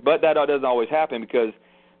call him. But that doesn't always happen because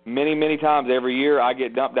many, many times every year I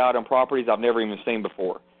get dumped out on properties I've never even seen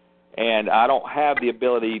before. And I don't have the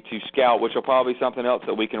ability to scout, which will probably be something else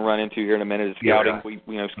that we can run into here in a minute is scouting.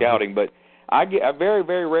 Yeah. Scouting. But I very,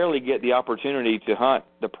 very rarely get the opportunity to hunt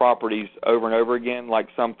the properties over and over again like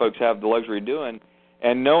some folks have the luxury of doing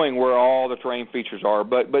and knowing where all the terrain features are.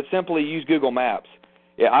 But simply use Google Maps.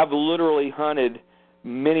 Yeah, I've literally hunted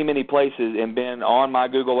many, many places and been on my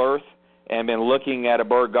Google Earth and been looking at a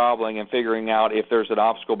bird gobbling and figuring out if there's an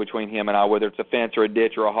obstacle between him and I, whether it's a fence or a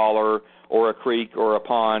ditch or a holler or a creek or a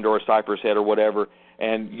pond or a cypress head or whatever.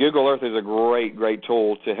 And Google Earth is a great, great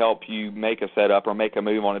tool to help you make a setup or make a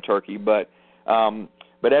move on a turkey. But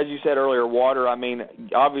as you said earlier, water, I mean,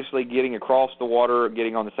 obviously getting across the water,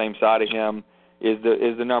 getting on the same side of him, is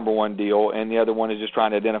the number one deal, and the other one is just trying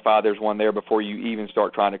to identify there's one there before you even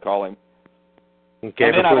start trying to call him. Okay,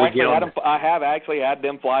 and then I have actually had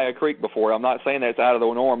them fly a creek before. I'm not saying that's out of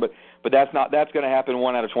the norm, but But that's going to happen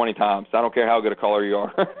 1 out of 20 times. I don't care how good a caller you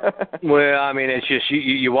are. Well, I mean, it's just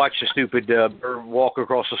you watch the stupid bird walk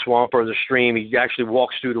across the swamp or the stream. He actually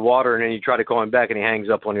walks through the water, and then you try to call him back, and he hangs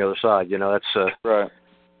up on the other side. That's right.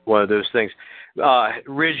 One of those things.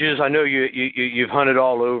 Ridges, I know you've hunted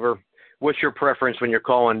all over. What's your preference when you're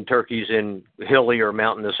calling turkeys in hilly or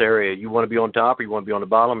mountainous area? You want to be on top, or you want to be on the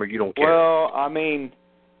bottom, or you don't care? Well, I mean,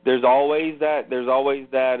 there's always that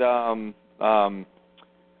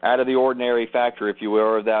out of the ordinary factor, if you will,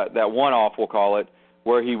 or that one-off, we'll call it,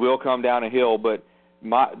 where he will come down a hill. But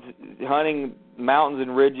hunting mountains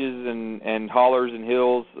and ridges and hollers and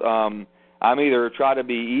hills, I'm either try to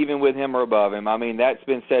be even with him or above him. I mean, that's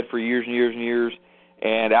been said for years and years and years.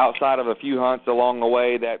 And outside of a few hunts along the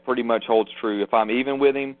way, that pretty much holds true. If I'm even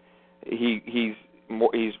with him, he's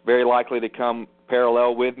very likely to come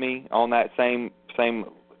parallel with me on that same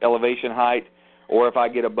elevation height. Or if I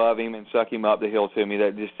get above him and suck him up the hill to me,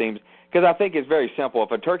 that just seems – because I think it's very simple. If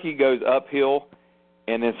a turkey goes uphill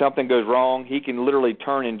and then something goes wrong, he can literally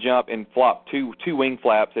turn and jump and flop two wing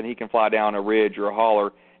flaps, and he can fly down a ridge or a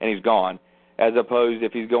holler, and he's gone. As opposed,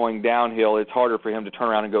 if he's going downhill, it's harder for him to turn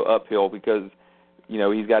around and go uphill because –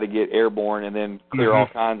 he's got to get airborne and then clear all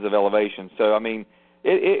kinds of elevations. So, I mean,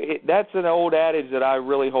 that's an old adage that I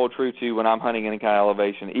really hold true to when I'm hunting any kind of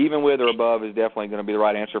elevation. Even with or above is definitely going to be the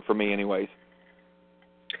right answer for me anyways.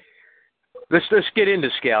 Let's get into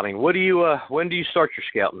scouting. When do you start your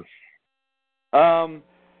scouting?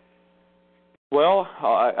 Well,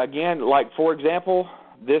 again, like, for example,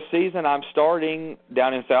 this season I'm starting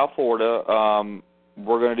down in South Florida.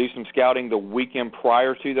 We're going to do some scouting the weekend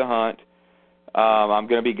prior to the hunt. I'm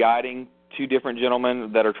going to be guiding 2 different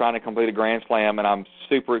gentlemen that are trying to complete a Grand Slam, and I'm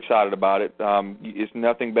super excited about it. It's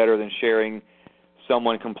nothing better than sharing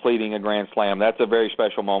someone completing a Grand Slam. That's a very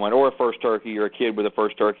special moment, or a first turkey, or a kid with a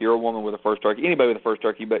first turkey, or a woman with a first turkey, anybody with a first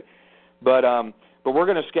turkey. But we're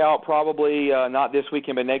going to scout probably not this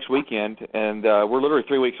weekend, but next weekend, and we're literally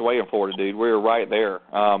 3 weeks away in Florida, dude. We're right there.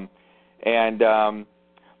 But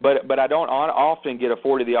I don't often get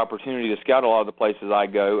afforded the opportunity to scout a lot of the places I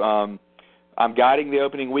go. I'm guiding the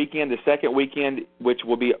opening weekend. The second weekend, which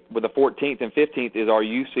will be with the 14th and 15th, is our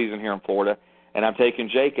youth season here in Florida. And I'm taking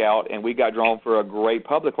Jake out, and we got drawn for a great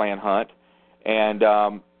public land hunt.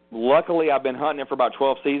 And luckily, I've been hunting it for about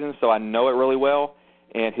 12 seasons, so I know it really well.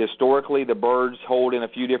 And historically, the birds hold in a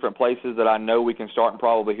few different places that I know we can start and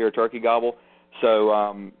probably hear a turkey gobble.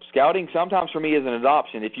 So scouting sometimes for me is an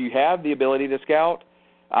adoption. If you have the ability to scout,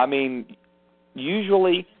 I mean,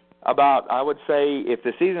 usually – I would say if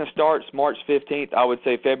the season starts March 15th, I would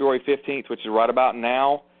say February 15th, which is right about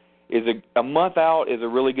now, is a month out is a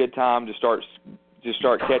really good time to start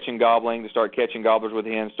catching gobbling, to start catching gobblers with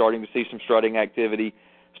hens, starting to see some strutting activity,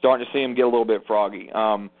 starting to see them get a little bit froggy.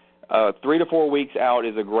 3 to 4 weeks out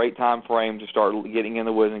is a great time frame to start getting in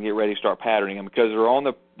the woods and get ready to start patterning them because they're on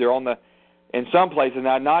the in some places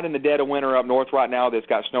now, not in the dead of winter up north right now that's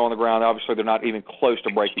got snow on the ground. Obviously, they're not even close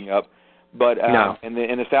to breaking up. But no. in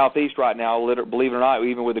the southeast right now, believe it or not,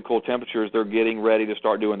 even with the cool temperatures, they're getting ready to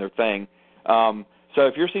start doing their thing. So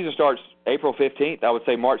if your season starts April 15th, I would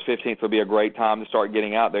say March 15th would be a great time to start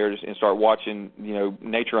getting out there and start watching,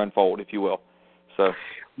 nature unfold, if you will. So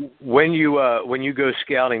when you go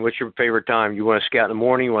scouting, what's your favorite time? You want to scout in the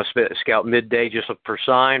morning? You want to scout midday just for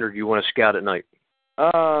sign, or do you want to scout at night?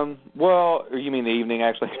 Well, you mean the evening,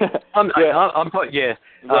 actually? Yeah.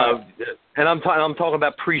 Right. And I'm talking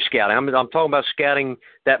about pre-scouting. I'm talking about scouting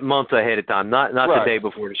that month ahead of time, not right. The day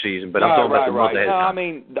before the season, but I'm talking about the month ahead of time. I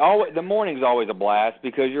mean, the morning's always a blast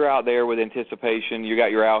because you're out there with anticipation. You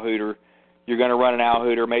got your owl hooter. You're going to run an owl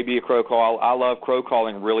hooter, maybe a crow call. I love crow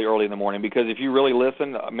calling really early in the morning because if you really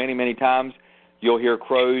listen many, many times, you'll hear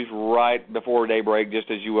crows right before daybreak, just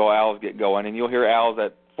as you will owls get going, and you'll hear owls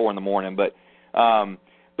at 4 in the morning. But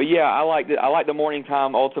yeah, I like the morning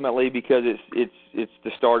time ultimately because it's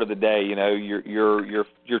the start of the day.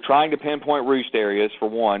 You're trying to pinpoint roost areas for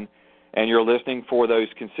one, and you're listening for those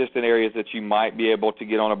consistent areas that you might be able to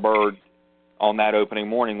get on a bird on that opening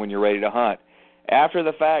morning when you're ready to hunt. After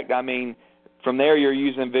the fact, I mean, from there you're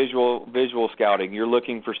using visual scouting. You're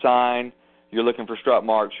looking for sign, you're looking for strut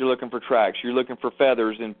marks, you're looking for tracks, you're looking for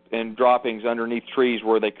feathers and droppings underneath trees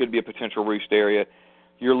where they could be a potential roost area.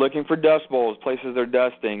 You're looking for dust bowls, places they're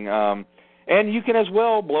dusting. And you can as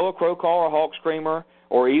well blow a crow call or a hawk screamer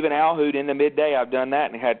or even owl hoot in the midday. I've done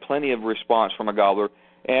that and had plenty of response from a gobbler.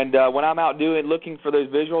 And when I'm out looking for those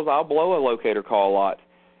visuals, I'll blow a locator call a lot.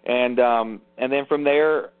 And then from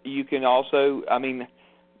there, you can also,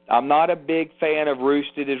 I'm not a big fan of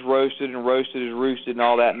roosted is roasted and roasted is roosted and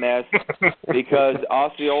all that mess because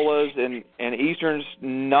Osceolas and Easterns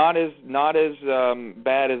not as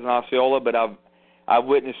bad as an Osceola, but I've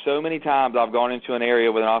witnessed so many times I've gone into an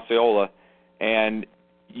area with an Osceola and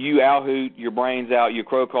you out-hoot, your brains out, you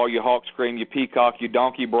crow call, you hawk scream, you peacock, you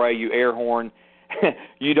donkey bray, you air horn.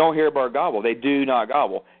 You don't hear a bird gobble. They do not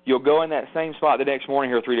gobble. You'll go in that same spot the next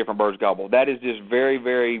morning, hear 3 different birds gobble. That is just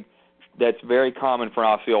that's very common for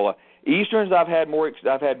an Osceola. Easterns, I've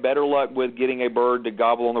had better luck with getting a bird to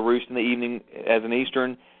gobble on the roost in the evening as an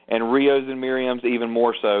Eastern, and Rios and Miriams even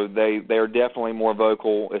more so. They are definitely more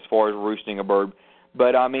vocal as far as roosting a bird.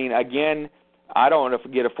 But I mean, again, I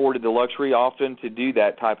don't get afforded the luxury often to do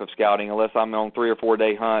that type of scouting unless I'm on 3 or 4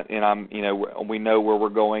 day hunt and we know where we're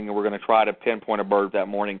going and we're going to try to pinpoint a bird that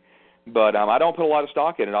morning. But I don't put a lot of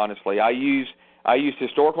stock in it, honestly. I use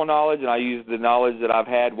historical knowledge and I use the knowledge that I've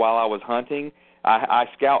had while I was hunting. I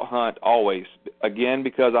scout hunt always. Again,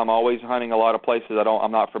 because I'm always hunting a lot of places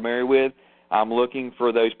I'm not familiar with. I'm looking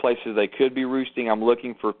for those places they could be roosting. I'm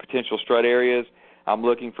looking for potential strut areas. I'm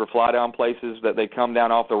looking for fly-down places that they come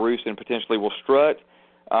down off the roost and potentially will strut.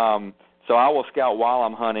 So I will scout while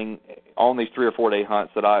I'm hunting on these 3 or 4 day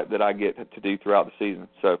hunts that I get to do throughout the season.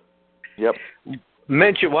 So, yep.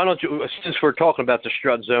 Why don't you, since we're talking about the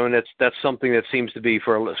strut zone, that's something that seems to be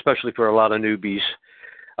especially for a lot of newbies.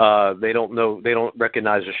 They don't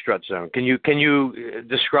recognize a strut zone. Can you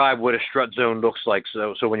describe what a strut zone looks like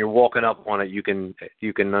so when you're walking up on it you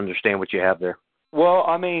can understand what you have there? Well,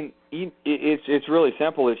 I mean, it's really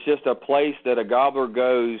simple. It's just a place that a gobbler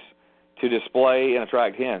goes to display and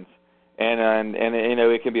attract hens, and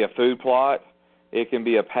it can be a food plot, it can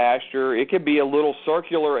be a pasture, it could be a little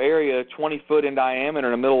circular area 20 foot in diameter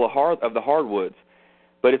in the middle of the hardwoods.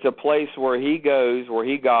 But it's a place where he goes, where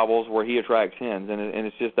he gobbles, where he attracts hens, and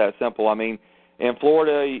it's just that simple. I mean, in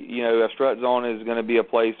Florida, a strut zone is going to be a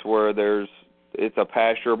place where it's a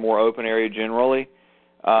pasture, more open area generally.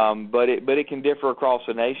 But it can differ across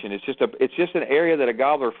the nation. It's just an area that a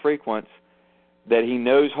gobbler frequents that he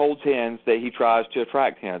knows holds hens that he tries to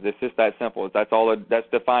attract hens. It's just that simple. That's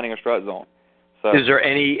defining a strut zone. So, is there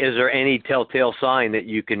any telltale sign that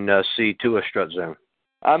you can see to a strut zone?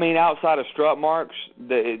 I mean, outside of strut marks,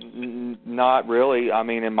 not really. I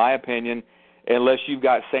mean, in my opinion, unless you've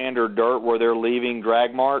got sand or dirt where they're leaving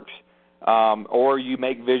drag marks, or you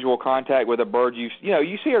make visual contact with a bird, you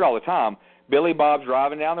see it all the time. Billy Bob's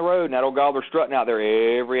driving down the road, and that old gobbler's strutting out there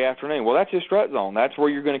every afternoon. Well, that's his strut zone. That's where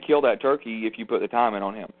you're going to kill that turkey if you put the timing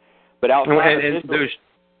on him. But outside of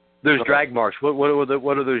those drag marks, what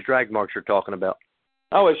are those drag marks you're talking about?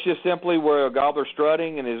 Oh, it's just simply where a gobbler's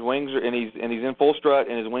strutting and his wings and he's in full strut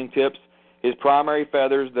and his wingtips, his primary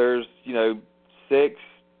feathers. There's 6.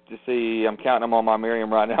 To see, I'm counting them on my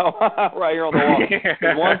Miriam right now, right here on the wall.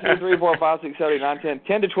 There's 1, 2, 3, 4, 5, 6, 7, 8, 9,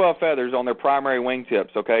 10 to 12 feathers on their primary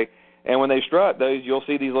wingtips. Okay. And when they strut those, you'll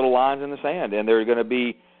see these little lines in the sand, and there's going to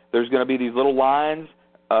be these little lines,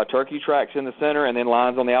 turkey tracks in the center, and then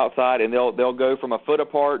lines on the outside, and they'll go from a foot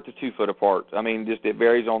apart to 2 foot apart. I mean, just it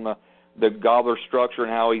varies on the gobbler structure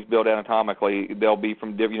and how he's built anatomically. They'll be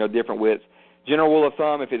from different widths. General rule of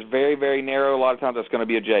thumb: if it's very, very narrow, a lot of times that's going to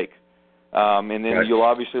be a Jake. And then right. You'll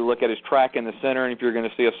obviously look at his track in the center, and if you're going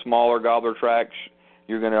to see a smaller gobbler track,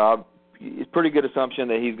 it's a pretty good assumption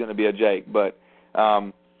that he's going to be a Jake,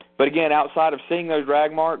 But again, outside of seeing those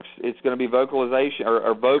drag marks, it's going to be vocalization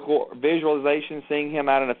or vocal visualization, seeing him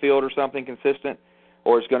out in a field or something consistent,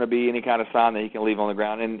 or it's going to be any kind of sign that he can leave on the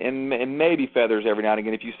ground, and maybe feathers every now and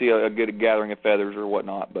again if you see a good gathering of feathers or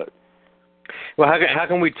whatnot. But well, how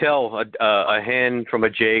can we tell a hen from a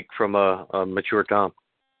Jake from a mature tom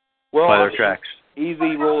by their tracks?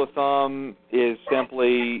 Easy rule of thumb is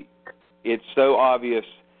simply it's so obvious.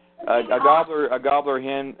 A gobbler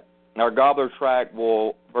hen. Our gobbler track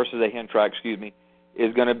versus a hen track,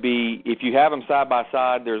 is going to be, if you have them side by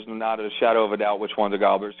side, there's not a shadow of a doubt which one's a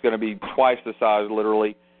gobbler. It's going to be twice the size,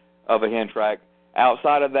 literally, of a hen track.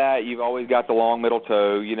 Outside of that, you've always got the long middle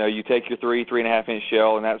toe. You take your 3.5 inch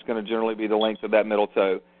shell, and that's going to generally be the length of that middle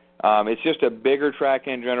toe. It's just a bigger track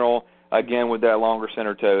in general, again, with that longer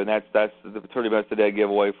center toe, and that's pretty much the dead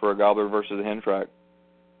giveaway for a gobbler versus a hen track.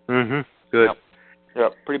 Mm-hmm. Good.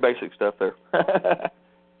 Yep. Pretty basic stuff there.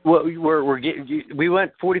 Well, we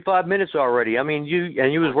went 45 minutes already. I mean,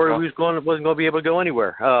 you was worried wasn't going to be able to go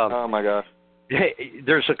anywhere. Oh my gosh! Hey,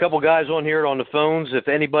 there's a couple guys on here on the phones. If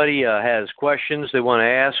anybody has questions they want to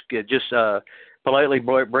ask, just politely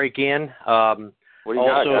break in. What do you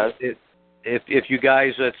got, guys? If you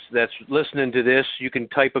guys that's listening to this, you can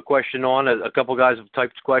type a question on. A couple guys have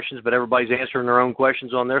typed questions, but everybody's answering their own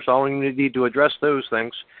questions on there, so I don't even need to address those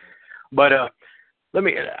things. But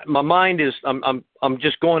My mind is. I'm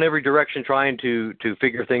just going every direction trying to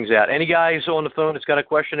figure things out. Any guys on the phone that's got a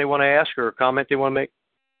question they want to ask or a comment they want to make?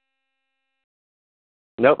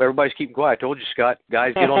 Nope, everybody's keeping quiet. I told you, Scott.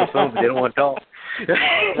 Guys get on the phone, but they don't want to talk.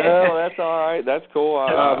 No, that's all right. That's cool.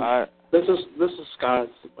 This is Scott.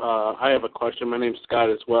 I have a question. My name's Scott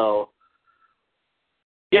as well.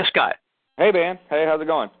 Yes, Scott. Hey, man. Hey, how's it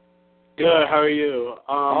going? Good. How are you?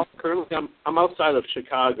 Currently, I'm outside of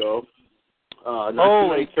Chicago.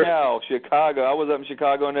 Holy cow, Chicago! I was up in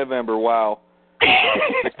Chicago in November. Wow.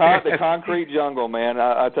 The concrete jungle, man.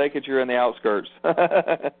 I take it you're in the outskirts.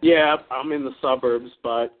 Yeah, I'm in the suburbs,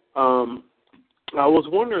 but I was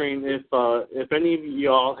wondering if any of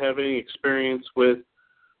y'all have any experience with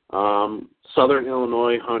southern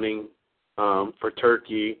Illinois hunting for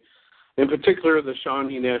turkey, in particular the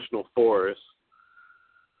Shawnee National Forest.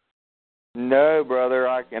 No, brother.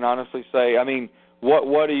 I can honestly say. I mean,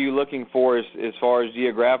 what are you looking for as far as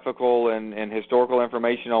geographical and historical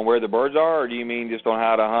information on where the birds are, or do you mean just on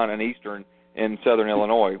how to hunt in southern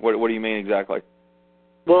Illinois? What do you mean exactly?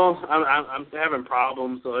 Well, I'm having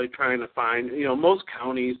problems like trying to find. Most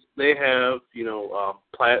counties they have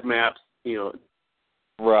plat maps.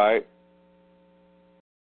 Right.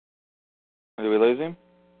 Did we lose him?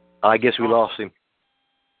 I guess we lost him.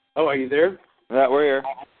 Oh, are you there? Yeah, we're here.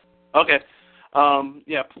 Okay.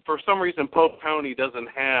 Yeah, for some reason, Polk County doesn't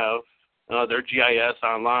have their GIS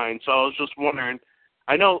online, so I was just wondering.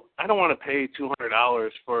 I don't want to pay $200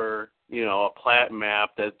 for a plat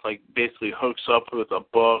map that like basically hooks up with a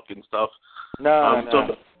book and stuff. No.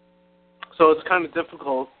 So it's kind of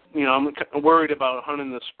difficult. I'm worried about hunting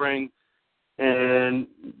in the spring and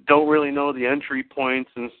don't really know the entry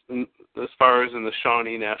points as far as in the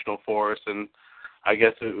Shawnee National Forest, and I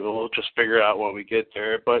guess we'll just figure it out when we get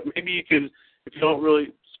there. But maybe you could, if you don't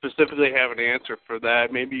really specifically have an answer for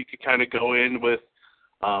that, maybe you could kind of go in with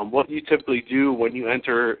what you typically do when you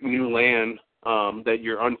enter new land that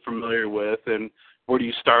you're unfamiliar with, and where do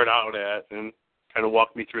you start out at, and kind of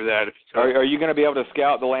walk me through that if you could. Are you going to be able to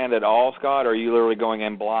scout the land at all, Scott, or are you literally going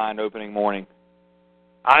in blind opening morning?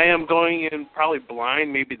 I am going in probably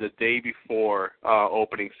blind maybe the day before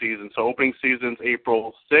opening season. So opening season's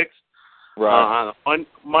April 6th. Right. On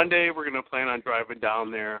Monday, we're going to plan on driving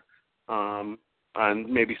down there on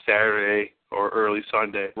maybe Saturday or early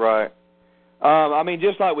Sunday. Right. I mean,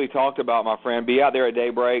 just like we talked about, my friend, be out there at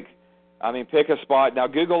daybreak. I mean, pick a spot. Now,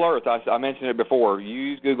 Google Earth. I mentioned it before.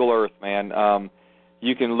 Use Google Earth, man.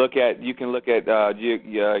 You can look at your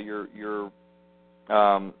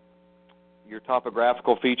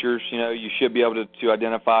topographical features. You should be able to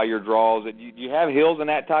identify your draws. Do you have hills in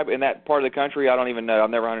that part of the country? I don't even know. I've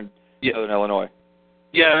never hunted southern Illinois.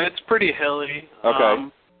 Yeah, it's pretty hilly. Okay.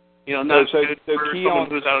 Not so good for someone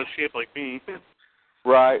who's out of shape like me.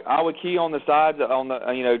 Right. I would key on the sides.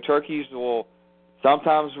 Turkeys will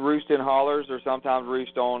sometimes roost in hollers or sometimes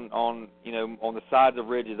roost on the sides of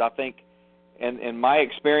ridges. I think, in my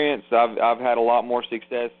experience, I've had a lot more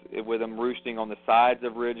success with them roosting on the sides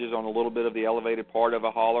of ridges, on a little bit of the elevated part of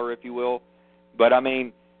a holler, if you will. But I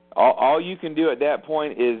mean, all you can do at that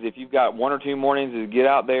point is, if you've got 1 or 2 mornings, is get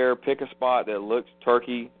out there, pick a spot that looks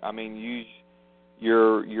turkey. I mean, use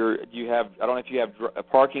you have, I don't know if you have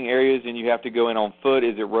parking areas and you have to go in on foot.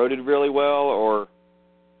 Is it roaded really well, or?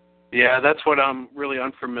 Yeah, that's what I'm really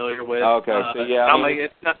unfamiliar with. Okay, so yeah,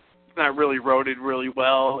 it's not really roaded really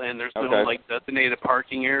well, and there's no like designated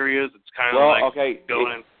parking areas. It's kind of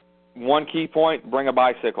going. One key point: bring a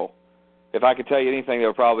bicycle. If I could tell you anything that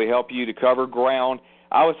would probably help you to cover ground,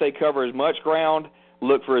 I would say cover as much ground.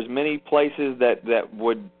 Look for as many places that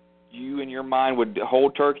would, you in your mind, would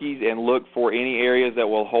hold turkeys, and look for any areas that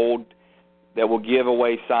will give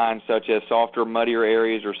away signs, such as softer, muddier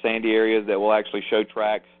areas or sandy areas that will actually show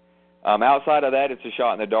tracks. Outside of that, it's a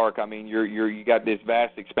shot in the dark. I mean, you got this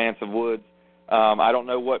vast expanse of woods. I don't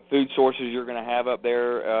know what food sources you're going to have up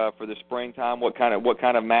there for the springtime. What kind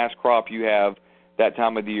of mass crop you have that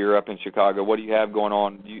time of the year up in Chicago? What do you have going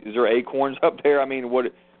on? Is there acorns up there? I mean,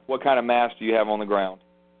 what kind of mass do you have on the ground?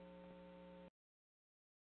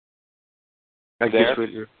 Is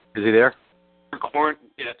he there? For corn,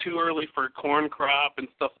 yeah, too early for corn crop and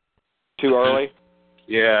stuff. Too early?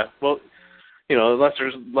 Yeah. Well, unless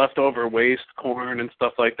there's leftover waste corn and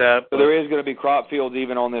stuff like that. So there is going to be crop fields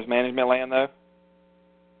even on this management land, though?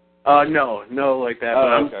 No, like that. But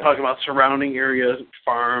I'm talking about surrounding areas,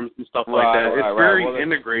 farms and stuff like that. It's very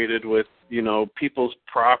integrated with, people's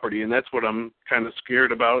property, and that's what I'm kind of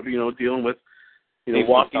scared about, dealing with,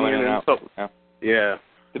 walking in and stuff. Yeah.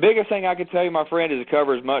 The biggest thing I could tell you, my friend, is to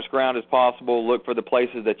cover as much ground as possible. Look for the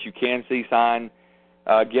places that you can see sign.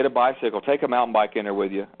 get a bicycle. Take a mountain bike in there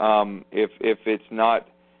with you. If it's not,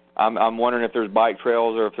 I'm wondering if there's bike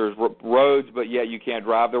trails or if there's roads, but yet you can't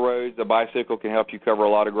drive the roads. The bicycle can help you cover a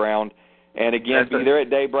lot of ground. And again, be there at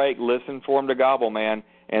daybreak. Listen for them to gobble, man.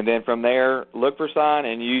 And then from there, look for sign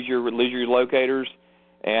and use your locators.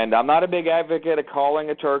 And I'm not a big advocate of calling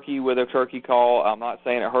a turkey with a turkey call. I'm not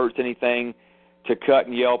saying it hurts anything to cut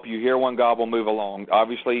and yelp. You hear one gobble, move along.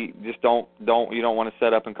 Obviously, just you don't want to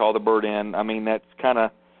set up and call the bird in. I mean, that's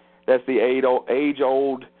the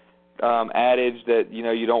age-old adage that,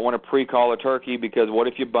 you don't want to pre-call a turkey because what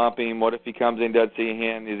if you bump him? What if he comes in, doesn't see a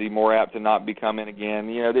hen? Is he more apt to not be coming again?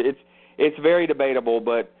 It's very debatable,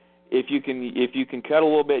 but if you can cut a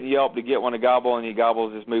little bit and yelp to get one to gobble and he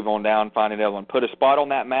gobbles, just move on down, find another one. Put a spot on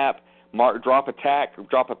that map, drop a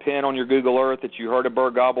pin on your Google Earth that you heard a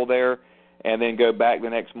bird gobble there, and then go back the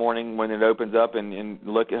next morning when it opens up and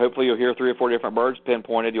look. Hopefully you'll hear 3 or 4 different birds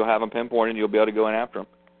pinpointed. You'll have them pinpointed and you'll be able to go in after them.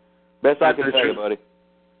 Best I can tell you, buddy.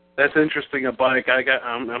 That's interesting. A bike.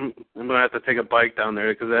 I'm gonna have to take a bike down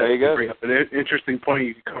there because that brings up an interesting point.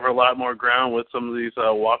 You can cover a lot more ground with some of these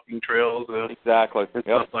walking trails and exactly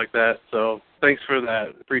stuff like that. So thanks for that.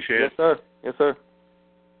 Appreciate it. Yes, sir.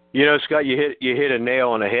 Scott, you hit a nail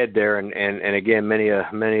on the head there, and again,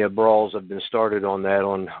 many brawls have been started on that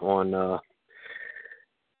on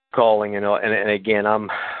calling and again,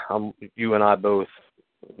 you and I both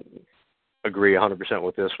agree 100%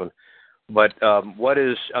 with this one. But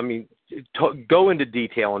go into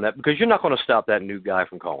detail on that because you're not going to stop that new guy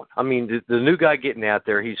from calling. I mean, the new guy getting out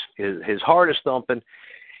there, his heart is thumping.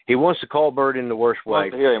 He wants to call bird in the worst way.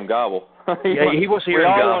 He wants to hear him gobble. He wants to hear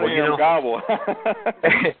him gobble. We all want to hear him gobble.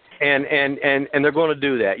 and they're going to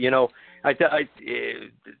do that. I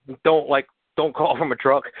don't call from a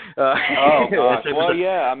truck. Oh gosh. Well,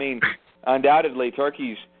 yeah. I mean, undoubtedly,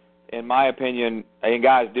 turkeys, in my opinion, and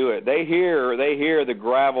guys do it. They hear the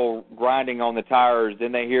gravel grinding on the tires,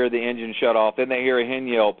 then they hear the engine shut off, then they hear a hen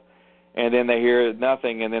yelp, and then they hear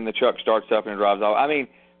nothing, and then the truck starts up and drives off. I mean,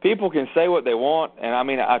 people can say what they want, and I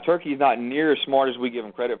mean, a turkey's not near as smart as we give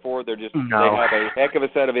them credit for. They have a heck of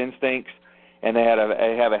a set of instincts, and they have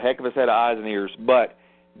a heck of a set of eyes and ears. But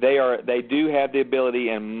they do have the ability,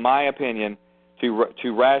 in my opinion,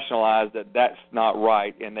 to rationalize that that's not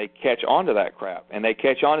right, and they catch on to that crap. And they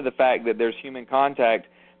catch on to the fact that there's human contact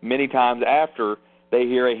many times after they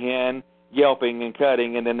hear a hen yelping and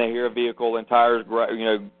cutting, and then they hear a vehicle and tires,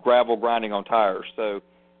 gravel grinding on tires. So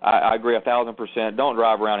I agree 1,000%. Don't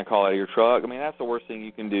drive around and call out of your truck. I mean, that's the worst thing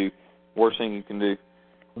you can do.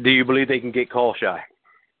 Do you believe they can get call shy?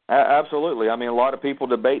 Absolutely. I mean, a lot of people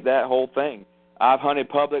debate that whole thing. I've hunted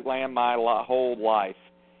public land my whole life.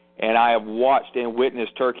 And I have watched and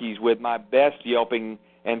witnessed turkeys with my best yelping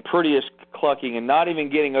and prettiest clucking and not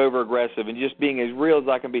even getting over-aggressive and just being as real as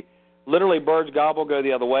I can be. Literally, birds gobble, go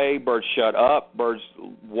the other way. Birds shut up. Birds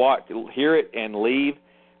hear it and leave.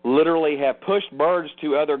 Literally have pushed birds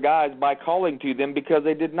to other guys by calling to them because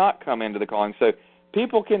they did not come into the calling. So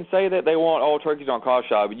people can say that they want all turkeys on call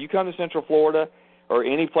shy, but you come to Central Florida or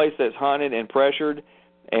any place that's hunted and pressured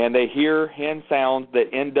and they hear hen sounds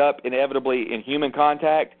that end up inevitably in human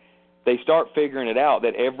contact, they start figuring it out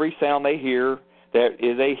that every sound they hear that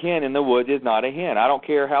is a hen in the woods is not a hen. I don't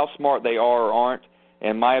care how smart they are or aren't.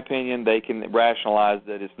 In my opinion, they can rationalize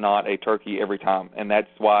that it's not a turkey every time, and that's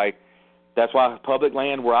why public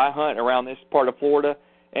land where I hunt around this part of Florida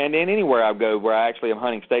and in anywhere I go where I actually am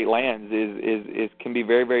hunting state lands is can be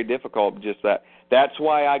very, very difficult. Just that's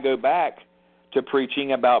why I go back to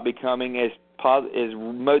preaching about becoming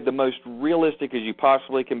the most realistic as you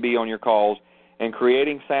possibly can be on your calls, and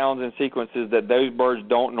creating sounds and sequences that those birds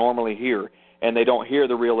don't normally hear, and they don't hear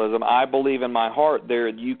the realism. I believe in my heart there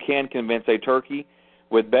you can convince a turkey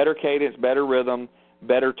with better cadence, better rhythm,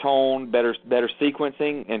 better tone, better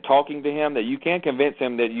sequencing, and talking to him that you can convince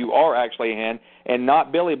him that you are actually a hen and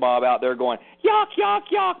not Billy Bob out there going, yawk, yawk,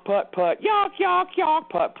 yawk, putt, putt, yawk, yawk, yawk,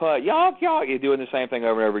 putt, putt, yawk, yawk. You're doing the same thing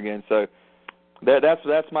over and over again. So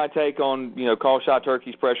that's my take on, call shot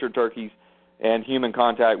turkeys, pressured turkeys, and human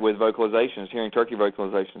contact with vocalizations, hearing turkey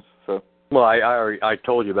vocalizations. So. Well, I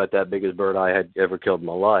told you about that biggest bird I had ever killed in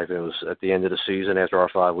my life. It was at the end of the season after our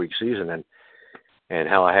 5-week season, and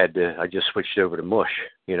how I just switched over to mush,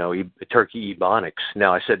 turkey ebonics.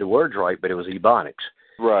 Now I said the words right, but it was ebonics.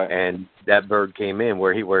 Right. And that bird came in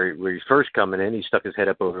where he's first coming in. He stuck his head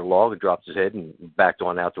up over the log and dropped his head and backed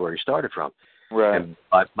on out to where he started from. Right. And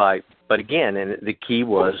but again, and the key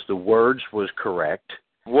was the words was correct.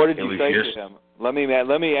 What did you say to him? Let me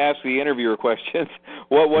ask the interviewer questions.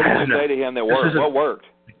 What did you say to him that worked? What worked?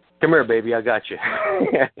 Come here, baby. I got you.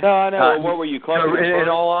 No, I know. What were you clucking? In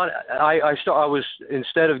all honesty, I was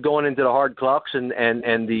instead of going into the hard clucks and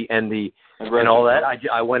all that,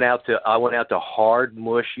 I went out to hard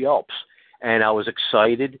mush yelps, and I was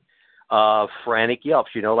excited, frantic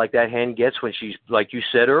yelps. You know, like that hen gets when she's, like you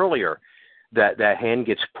said earlier, that hen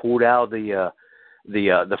gets pulled out of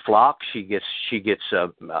the flock. She gets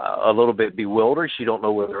a little bit bewildered. She don't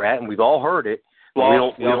know where they're at, and we've all heard it.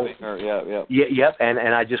 Yep.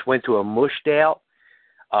 And I just went to a mushed out,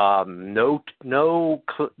 no,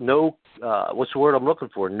 what's the word I'm looking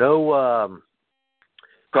for? No,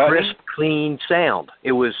 crisp, clean sound.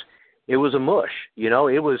 It was a mush. You know,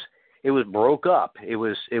 it was broke up. It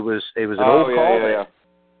was an old call. Yeah.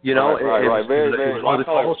 You know, right. Very. One of the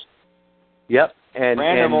calls. Yep. And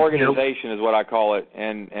random organization is what I call it,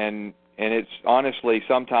 and it's honestly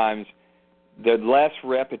sometimes the less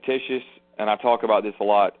repetitious. And I talk about this a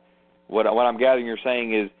lot. What I'm gathering you're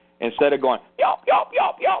saying is instead of going yelp yelp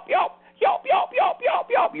yelp yelp yelp yelp yelp yelp yelp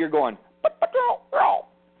yelp, you're going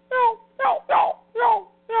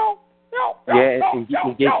and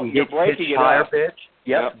get higher pitch.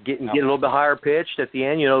 Yep. Get a little bit higher pitched at the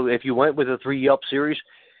end. You know, if you went with a 3 yelp series,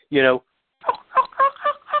 you know.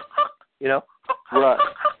 Right.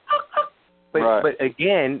 But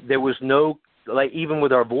again, there was no, like, even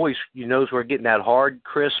with our voice, you notice we're getting that hard,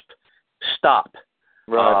 crisp stop.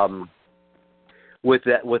 Right. With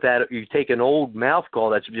that, you take an old mouth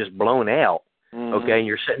call that's just blown out. Mm-hmm. Okay, and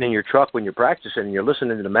you're sitting in your truck when you're practicing, and you're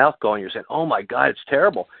listening to the mouth call, and you're saying, "Oh my God, it's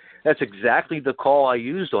terrible." That's exactly the call I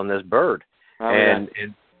used on this bird. And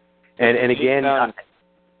again,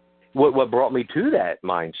 what brought me to that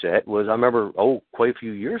mindset was I remember, quite a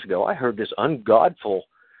few years ago, I heard this ungodful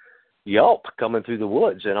yelp coming through the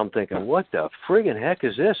woods, and I'm thinking, what the friggin' heck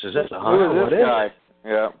is this? Is this a hunter? Who is this guy?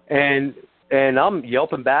 Yeah. And I'm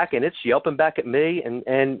yelping back, and it's yelping back at me,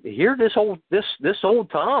 and here this old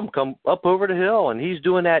Tom come up over the hill, and he's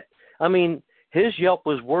doing that. I mean, his yelp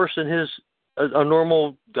was worse than a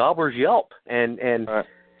normal gobbler's yelp, and right.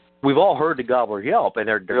 We've all heard the gobbler yelp, and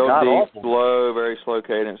they're god awful. Slow, very slow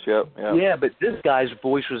cadence. Yep. Yeah, but this guy's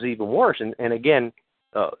voice was even worse. And again,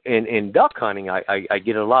 in duck hunting, I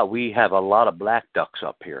get a lot. We have a lot of black ducks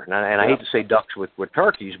up here, and I hate to say ducks with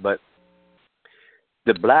turkeys, but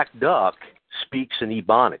the black duck speaks in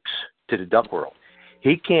ebonics to the duck world.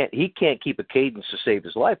 He can't keep a cadence to save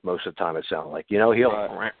his life most of the time. It sounds like, he'll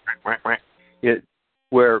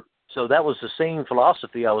So that was the same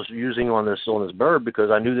philosophy I was using on this bird, because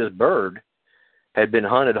I knew this bird had been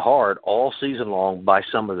hunted hard all season long by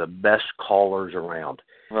some of the best callers around.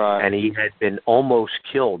 Right. And he had been almost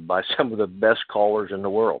killed by some of the best callers in the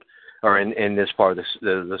world, or in this part of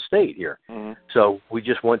the state here. Mm-hmm. So we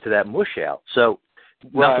just went to that mush out. So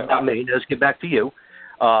nothing about me. Let's get back to you.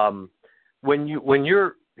 When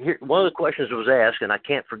you're here, one of the questions that was asked, and I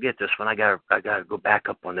can't forget this one. I gotta go back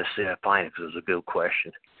up on this. See if I find it, because it was a good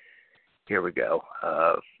question. Here we go.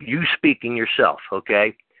 You speaking yourself,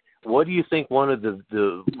 okay? What do you think one of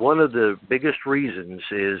the biggest reasons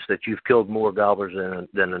is that you've killed more gobblers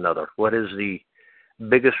than another? What is the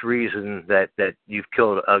biggest reason that you've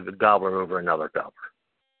killed a gobbler over another gobbler?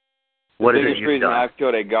 What is it you've done? The biggest reason I've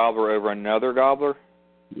killed a gobbler over another gobbler?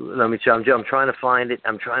 Let me tell you, I'm trying to find it.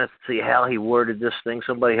 I'm trying to see how he worded this thing.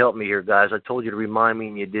 Somebody help me here, guys. I told you to remind me,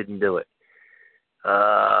 and you didn't do it.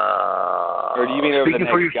 Or do you mean over the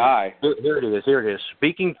next guy? Here it is.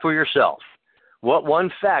 Speaking for yourself, what one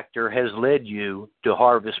factor has led you to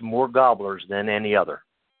harvest more gobblers than any other?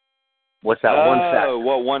 What's that one factor?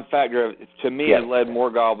 What one factor to me has led more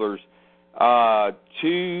gobblers?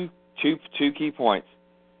 Two key points: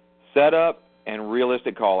 setup and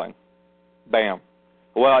realistic calling. Bam.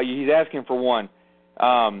 Well, he's asking for one.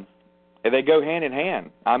 They go hand in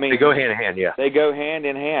hand. I mean, they go hand in hand. Yeah, they go hand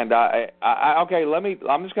in hand. Okay,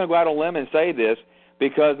 I'm just going to go out on a limb and say this,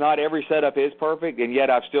 because not every setup is perfect, and yet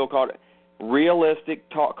I've still called it realistic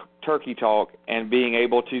turkey talk, and being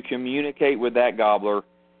able to communicate with that gobbler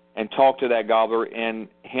and talk to that gobbler in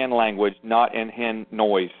hen language, not in hen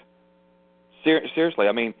noise. Seriously,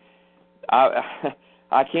 I mean,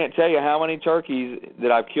 I can't tell you how many turkeys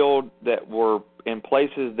that I've killed that were in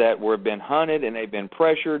places that were been hunted and they've been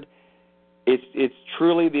pressured. It's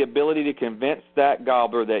truly the ability to convince that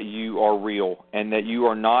gobbler that you are real and that you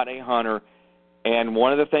are not a hunter. And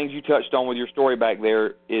one of the things you touched on with your story back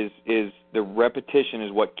there is the repetition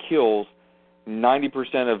is what kills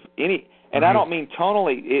 90% of any. And I don't mean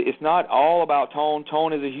tonally. It's not all about tone.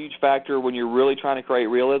 Tone is a huge factor when you're really trying to create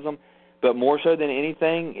realism. But more so than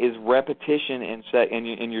anything is repetition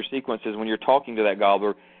in your sequences when you're talking to that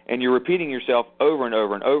gobbler and you're repeating yourself over and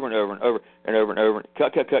over and over and over and over and over and over.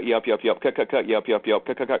 Cut, yelp, yelp, yelp, cut, yelp, yelp, yelp,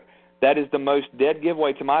 cut. That is the most dead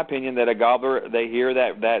giveaway, to my opinion, that a gobbler, they hear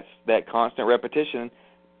that constant repetition.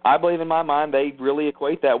 I believe in my mind they really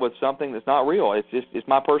equate that with something that's not real. It's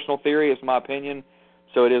my personal theory, it's my opinion,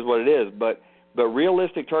 so it is what it is. But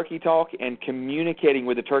realistic turkey talk and communicating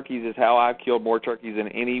with the turkeys is how I've killed more turkeys than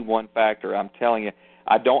any one factor. I'm telling you,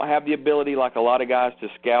 I don't have the ability like a lot of guys to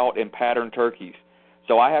scout and pattern turkeys.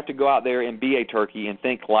 So I have to go out there and be a turkey and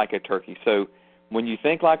think like a turkey. So when you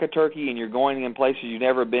think like a turkey and you're going in places you've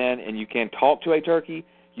never been and you can talk to a turkey,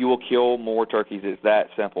 you will kill more turkeys. It's that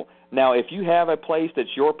simple. Now, if you have a place that's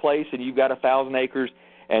your place and you've got 1,000 acres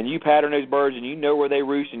and you pattern those birds and you know where they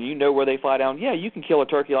roost and you know where they fly down, yeah, you can kill a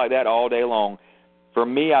turkey like that all day long. For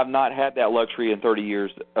me, I've not had that luxury in 30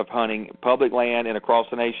 years of hunting public land and across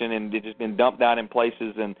the nation, and it's just been dumped down in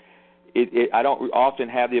places, and I don't often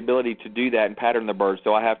have the ability to do that and pattern the birds,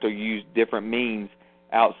 so I have to use different means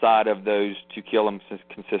outside of those to kill them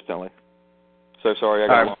consistently. So sorry, I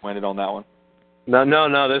got long-winded on that one.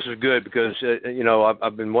 No, this is good because,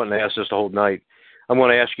 I've been wanting to ask this the whole night. I'm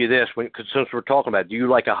going to ask you this, since we're talking about it, do you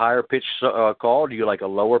like a higher pitch call? Do you like a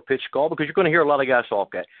lower pitch call? Because you're going to hear a lot of guys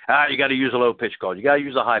talk at, you got to use a low pitch call. You got to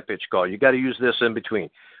use a high pitch call. You got to use this in between.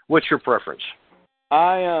 What's your preference?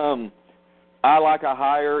 I like a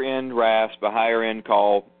higher end rasp, a higher end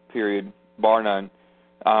call, period, bar none.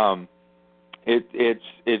 I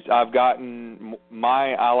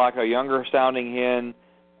like a younger sounding hen.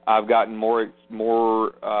 I've gotten more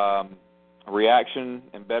reaction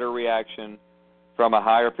and better reaction from a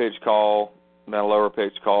higher pitch call than a lower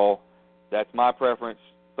pitch call. That's my preference.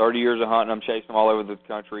 30 years of hunting, I'm chasing them all over the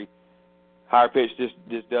country. Higher pitch just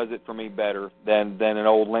does it for me better than an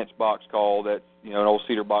old lynch box call that's, an old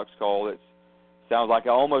cedar box call that sounds like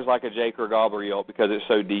almost like a jake or gobbler yelp because it's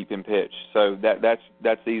so deep in pitch. So that's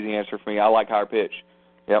the easy answer for me. I like higher pitch.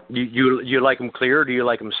 Yep. You like them clear or do you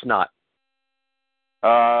like them snot?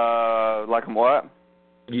 Like them what?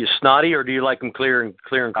 You snotty or do you like them clear and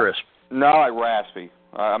crisp? No, I like raspy.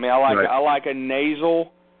 I like a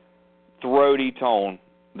nasal, throaty tone.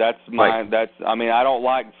 That's mine. Right. I don't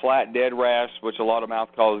like flat dead rasp, which a lot of mouth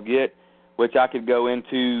calls get, which I could go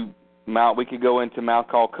into we could go into mouth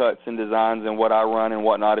call cuts and designs and what I run and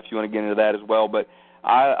whatnot if you want to get into that as well. But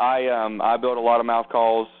I build a lot of mouth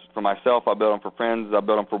calls for myself. I build them for friends. I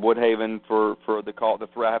build them for Woodhaven for the call.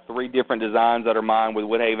 I have 3 different designs that are mine with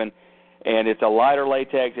Woodhaven, and it's a lighter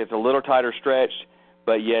latex. It's a little tighter stretch,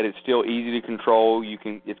 but yet it's still easy to control.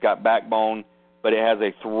 It's got backbone, but it has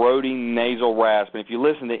a throaty nasal rasp. And if you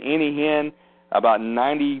listen to any hen, about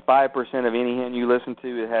 95% of any hen you listen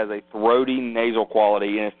to, it has a throaty nasal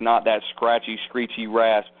quality, and it's not that scratchy, screechy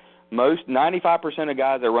rasp. 95% of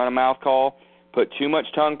guys that run a mouth call put too much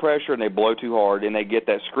tongue pressure and they blow too hard, and they get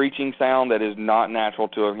that screeching sound that is not natural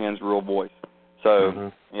to a hen's real voice.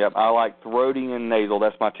 So, Yep, I like throaty and nasal.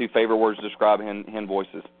 That's my 2 favorite words to describe hen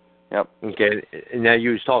voices. Yep. Okay. Now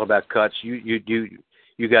you was talking about cuts. You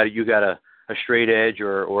got a straight edge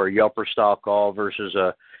or a yelper style call versus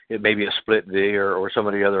maybe a split V or some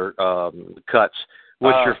of the other cuts.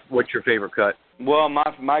 What's your favorite cut? Well,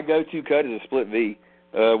 my go-to cut is a split V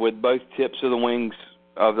with both tips of the wings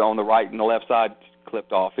on the right and the left side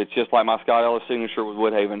clipped off. It's just like my Scott Ellis signature with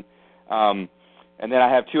Woodhaven. And then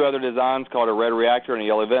I have 2 other designs called a Red Reactor and a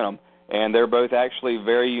Yellow Venom. And they're both actually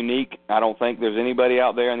very unique. I don't think there's anybody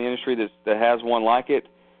out there in the industry that has one like it.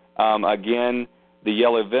 Again, the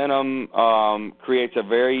Yellow Venom creates a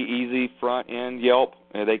very easy front-end yelp.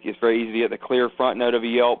 It's very easy to get the clear front note of a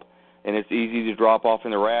yelp, and it's easy to drop off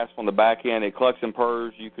in the rasp on the back end. It clucks and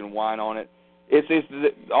purrs. You can whine on it. It's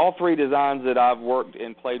all 3 designs that I've worked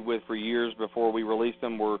and played with for years before we released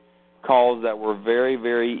them were calls that were very,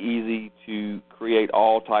 very easy to create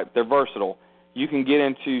all types. They're versatile. You can get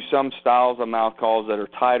into some styles of mouth calls that are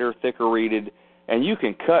tighter, thicker reeded, and you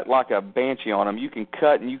can cut like a banshee on them. You can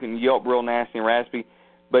cut and you can yelp real nasty and raspy,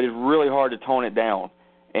 but it's really hard to tone it down.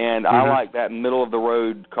 And I like that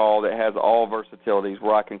middle-of-the-road call that has all versatilities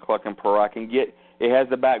where I can cluck and purr. It has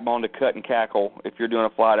the backbone to cut and cackle if you're doing a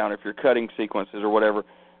fly down, if you're cutting sequences or whatever.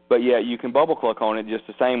 But, yeah, you can bubble cluck on it just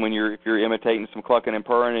the same if you're imitating some clucking and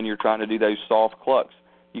purring and you're trying to do those soft clucks.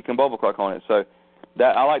 You can bubble cluck on it. So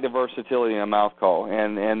I like the versatility in a mouth call.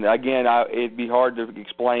 And again, it'd be hard to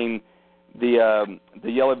explain. The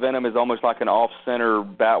Yellow Venom is almost like an off-center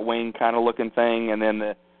bat wing kind of looking thing, and then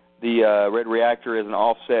the Red Reactor is an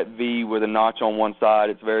offset V with a notch on one side.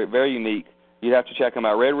 It's very, very unique. You'd have to check them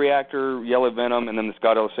out. Red Reactor, Yellow Venom, and then the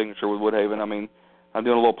Scott Ellis signature with Woodhaven. I mean, I'm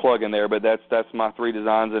doing a little plug in there, but that's my 3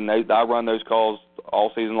 designs, and I run those calls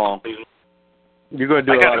all season long. You're going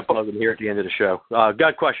to do a lot of plugging here at the end of the show. Got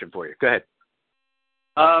a question for you. Go ahead.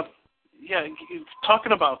 Yeah,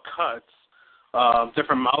 talking about cuts,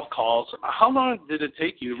 different mouth calls, how long did it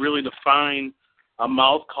take you really to find a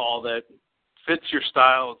mouth call that fits your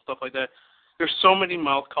style and stuff like that? There's so many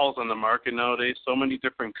mouth calls on the market nowadays, so many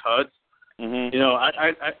different cuts. Mm-hmm. You know,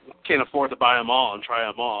 I can't afford to buy them all and try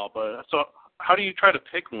them all, but so how do you try to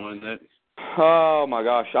pick one that... Oh, my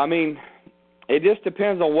gosh. I mean, it just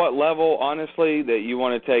depends on what level, honestly, that you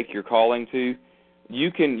want to take your calling to.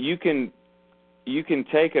 You can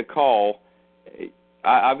take a call.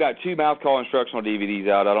 I've got 2 mouth call instructional DVDs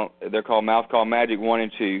out. They're called Mouth Call Magic 1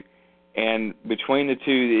 and 2. And between the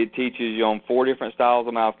 2, it teaches you on 4 different styles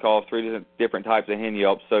of mouth calls, 3 different types of hen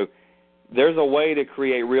yelps. So there's a way to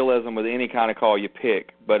create realism with any kind of call you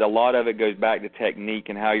pick, but a lot of it goes back to technique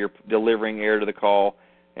and how you're delivering air to the call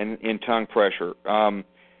and in tongue pressure.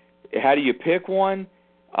 How do you pick one?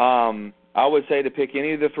 I would say to pick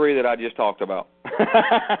any of the 3 that I just talked about.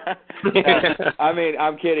 I mean,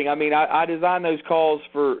 I'm kidding. I mean, I designed those calls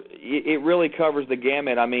for, it really covers the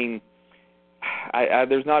gamut. I mean,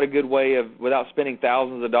 there's not a good way of, without spending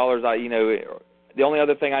thousands of dollars, the only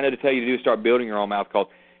other thing I know to tell you to do is start building your own mouth calls.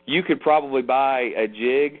 You could probably buy a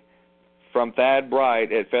jig from Thad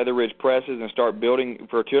Bright at Feather Ridge Presses and start building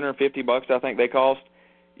for $250, I think they cost.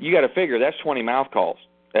 You got to figure that's 20 mouth calls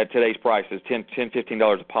at today's prices, $10,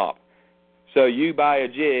 $15 a pop. So you buy a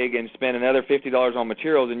jig and spend another $50 on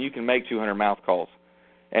materials, and you can make 200 mouth calls.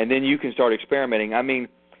 And then you can start experimenting. I mean,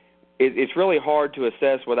 it's really hard to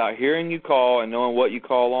assess without hearing you call and knowing what you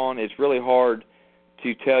call on. It's really hard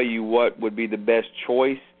to tell you what would be the best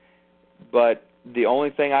choice. But the only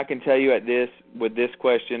thing I can tell you with this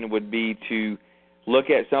question would be to look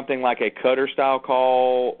at something like a cutter-style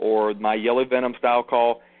call or my yellow venom style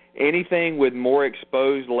call. Anything with more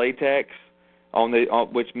exposed latex,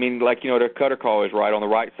 which means like, the cutter call is right. On the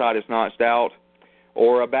right side it's notched out.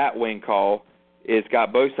 Or a bat wing call, it's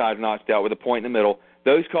got both sides notched out with a point in the middle.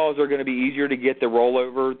 Those calls are going to be easier to get the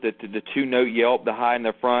rollover, the 2-note yelp, the high in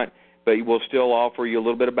the front, but it will still offer you a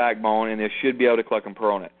little bit of backbone, and they should be able to cluck and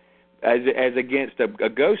purr on it. As against a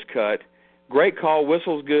ghost cut, great call,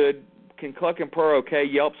 whistle's good, can cluck and purr okay,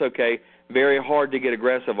 yelp's okay, very hard to get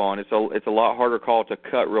aggressive on. It's a lot harder call to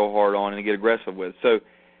cut real hard on and to get aggressive with. So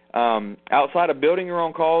outside of building your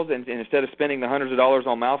own calls and instead of spending the hundreds of dollars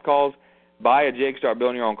on mouth calls, buy a jig, start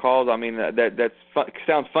building your own calls. I mean, that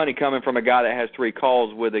sounds funny coming from a guy that has 3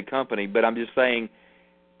 calls with a company, but I'm just saying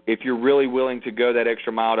if you're really willing to go that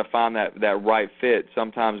extra mile to find that right fit,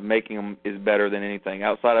 sometimes making them is better than anything.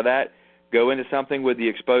 Outside of that, go into something with the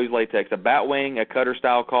exposed latex, a bat wing, a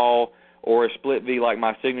cutter-style call, or a split V like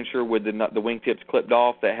my signature with the wingtips clipped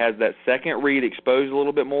off that has that second reed exposed a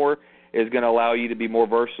little bit more is going to allow you to be more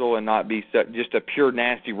versatile and not be just a pure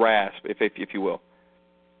nasty rasp, if you will.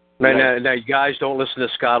 Now, you guys don't listen to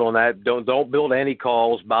Scott on that. Don't build any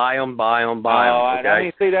calls. Buy them. Okay? I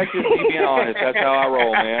mean, see, that's just me being honest. That's how I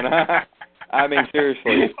roll, man. I mean,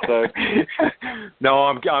 seriously. So. No,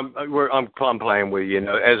 I'm playing with you.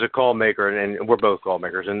 As a call maker, and we're both call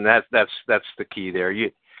makers, and that's the key there.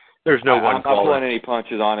 There's no one call. I'm not pulling any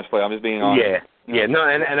punches, honestly. I'm just being honest. Yeah. No,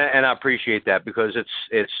 and I appreciate that because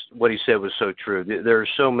it's what he said was so true. There's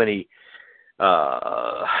so many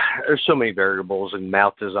variables and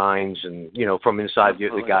mouth designs and, from inside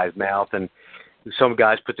the guy's mouth. And some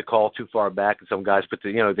guys put the call too far back and some guys put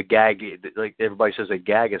the gag, like everybody says they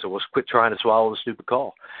gag. I said, well, quit trying to swallow the stupid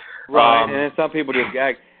call. Right, and then some people just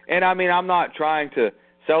gag. And, I mean, I'm not trying to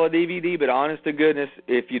sell a DVD, but honest to goodness,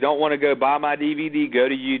 if you don't want to go buy my DVD, go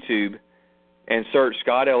to YouTube and search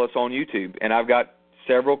Scott Ellis on YouTube. And I've got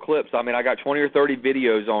several clips. I mean, I got 20 or 30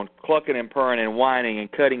 videos on clucking and purring and whining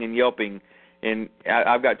and cutting and yelping. And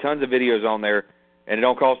I've got tons of videos on there, and it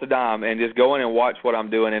don't cost a dime. And just go in and watch what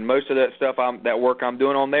I'm doing. And most of that stuff, that work I'm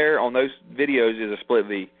doing on there, on those videos, is a split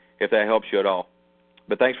V, if that helps you at all.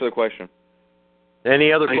 But thanks for the question.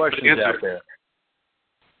 Any other questions out there?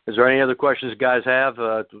 Is there any other questions guys have?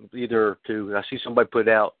 Either to, I see somebody put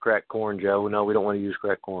out cracked corn, Joe. No, we don't want to use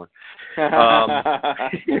cracked corn. Funny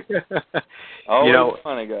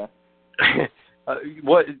guy.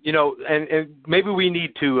 And maybe we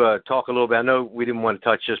need to talk a little bit. I know we didn't want to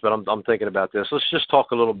touch this, but I'm thinking about this. Let's just talk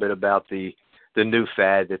a little bit about the new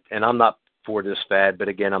fad. And I'm not for this fad, but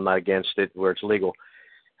again, I'm not against it where it's legal.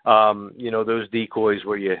 Those decoys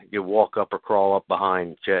where you walk up or crawl up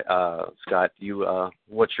behind. Scott,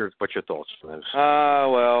 what's your thoughts on those?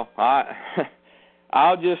 Well,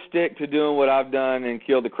 I'll just stick to doing what I've done and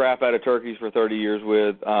killed the crap out of turkeys for 30 years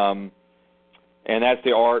with. And that's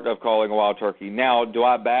the art of calling a wild turkey. Now, do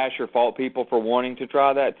I bash or fault people for wanting to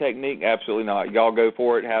try that technique? Absolutely not. Y'all go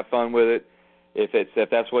for it, have fun with it. if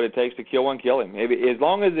that's what it takes to kill one, kill him. As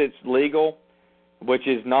long as it's legal, which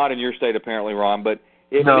is not in your state apparently, Ron, but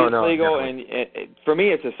if it's legal, and for me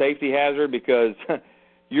it's a safety hazard because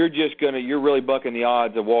you're really bucking the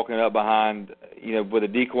odds of walking up behind, with a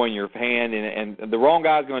decoy in your hand, and the wrong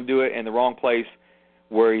guy's going to do it in the wrong place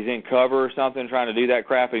where he's in cover or something trying to do that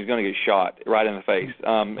crap, and he's going to get shot right in the face.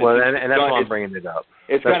 And that's why I'm bringing it up.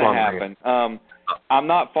 It's going to happen. I'm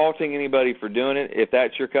not faulting anybody for doing it. If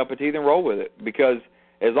that's your cup of tea, then roll with it. Because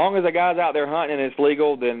as long as a guy's out there hunting and it's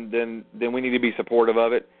legal, then we need to be supportive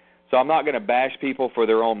of it. So I'm not going to bash people for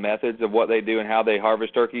their own methods of what they do and how they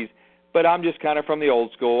harvest turkeys. But I'm just kind of from the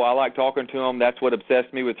old school. I like talking to them. That's what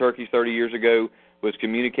obsessed me with turkeys 30 years ago, was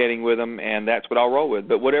communicating with them, and that's what I'll roll with.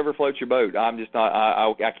 But whatever floats your boat, I'm just not.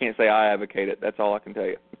 I can't say I advocate it. That's all I can tell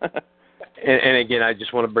you. And again, I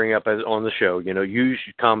just want to bring up on the show, use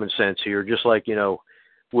common sense here. Just like,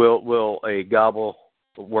 will a gobble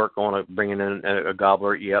work on bringing in a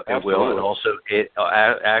gobbler? Yep, it will. And also, it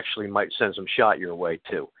actually might send some shot your way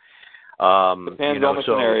too. Depends on the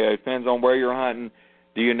scenario. Depends on where you're hunting.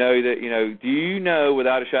 Do you know that Do you know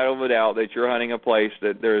without a shadow of a doubt that you're hunting a place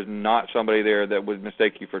that there is not somebody there that would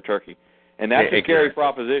mistake you for turkey? And that's a scary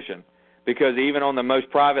proposition. Because even on the most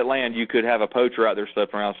private land, you could have a poacher out there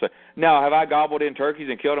slipping around. So, now, have I gobbled in turkeys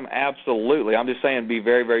and killed them? Absolutely. I'm just saying be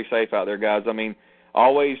very, very safe out there, guys. I mean,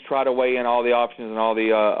 always try to weigh in all the options and all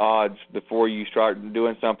the odds before you start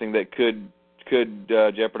doing something that could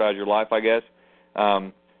jeopardize your life, I guess.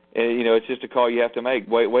 And, it's just a call you have to make.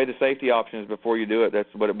 Weigh the safety options before you do it.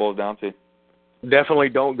 That's what it boils down to. Definitely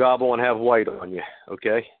don't gobble and have white on you,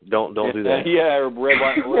 okay? Don't do that. Yeah, red,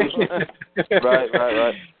 white, and blue.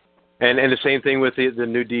 Right. And the same thing with the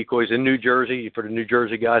new decoys in New Jersey. For the New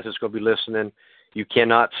Jersey guys that's going to be listening, you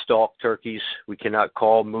cannot stalk turkeys. We cannot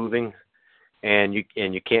call moving, and you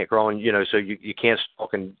can't crawl. So you can't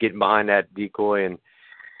stalk and get behind that decoy and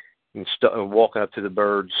walking up to the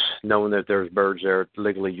birds, knowing that there's birds there.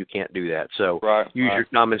 Legally, you can't do that. So use your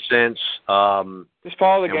common sense. Just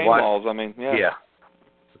follow the game laws. I mean, yeah.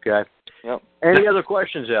 Okay. Yep. Any other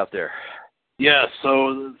questions out there? Yeah,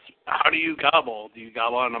 so how do you gobble? Do you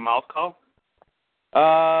gobble on a mouth call?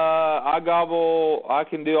 I gobble. I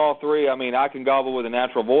can do all three. I mean, I can gobble with a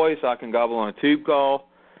natural voice, I can gobble on a tube call,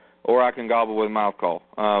 or I can gobble with a mouth call.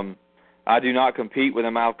 I do not compete with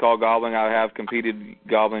a mouth call gobbling. I have competed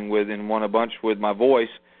gobbling and won a bunch with my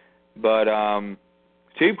voice, but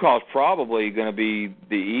tube call is probably going to be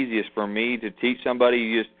the easiest for me to teach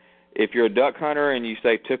somebody. If you're a duck hunter and you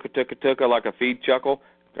say tucka tucka tucka like a feed chuckle,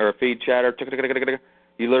 or a feed chatter,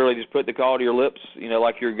 you literally just put the call to your lips,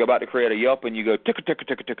 like you're about to create a yelp, and you go ticka ticka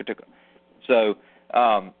ticka ticka ticka. So,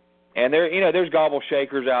 and there's gobble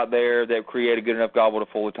shakers out there that create a good enough gobble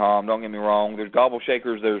to fool a tom. Don't get me wrong. There's gobble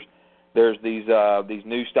shakers. There's these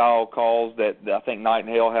new style calls that I think Night and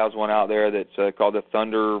Hail has one out there that's called the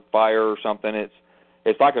Thunder Fire or something.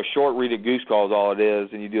 It's like a short reeded goose call is all it is,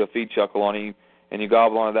 and you do a feed chuckle on it and you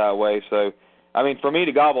gobble on it that way. So, I mean, for me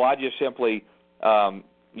to gobble, I just simply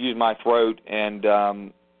use my throat, and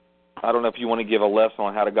I don't know if you want to give a lesson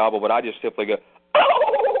on how to gobble, but I just simply go,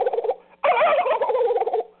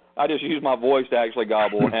 I just use my voice to actually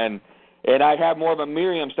gobble, and I have more of a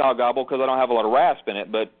Miriam-style gobble because I don't have a lot of rasp in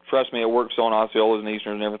it, but trust me, it works on Osceolas and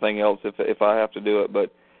Easterns and everything else if I have to do it,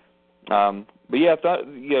 but yeah,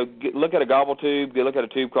 look at a gobble tube, look at a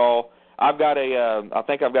tube call. I've got I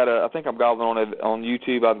think I'm gobbling on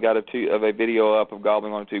YouTube. I've got a video up of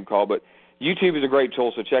gobbling on a tube call, but YouTube is a great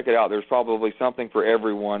tool, so check it out. There's probably something for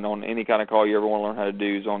everyone on any kind of call you ever want to learn how to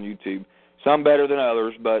do is on YouTube. Some better than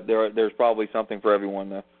others, but there's probably something for everyone,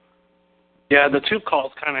 though. Yeah, the tube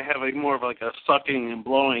calls kind of have more of like a sucking and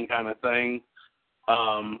blowing kind of thing.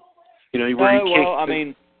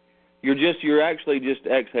 You're actually just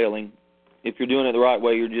exhaling. If you're doing it the right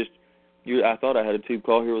way, I thought I had a tube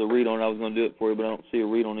call here with a read on it. I was going to do it for you, but I don't see a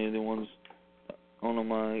read on any of the ones on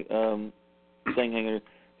my thing hanging here.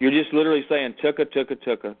 You're just literally saying tucka, tucka,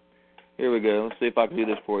 tucka. Here we go. Let's see if I can do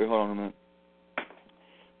this for you. Hold on a minute.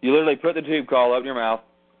 You literally put the tube call up in your mouth.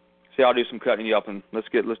 See, I'll do some cutting and yelping. Let's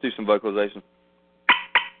do some vocalization.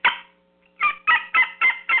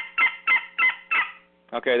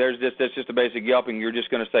 Okay, that's just a basic yelping. You just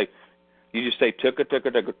say tucka, tucka,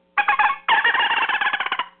 tucka.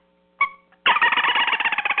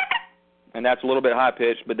 And that's a little bit high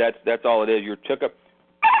pitched, but that's all it is. You're tucka.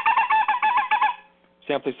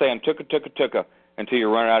 Simply saying tucka, tucka, tucka until you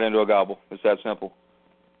run out into a gobble. It's that simple.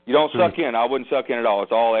 You don't suck in. I wouldn't suck in at all.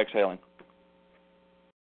 It's all exhaling.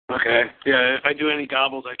 Okay. Yeah, if I do any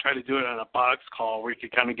gobbles, I try to do it on a box call where you can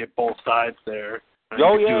kind of get both sides there.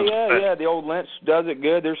 Oh, yeah. The old Lynch does it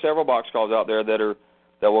good. There's several box calls out there that are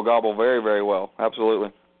that will gobble very, very well.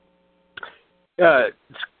 Absolutely.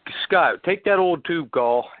 Scott, take that old tube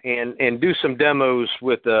call and do some demos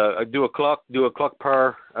with do a cluck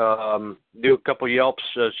purr, do a couple yelps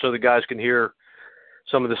so the guys can hear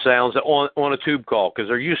some of the sounds on a tube call, because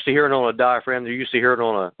they're used to hearing it on a diaphragm, they're used to hearing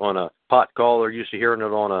it on a pot call, they're used to hearing it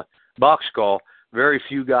on a box call. Very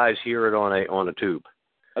few guys hear it on a tube.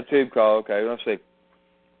 A tube call, okay. Let's see.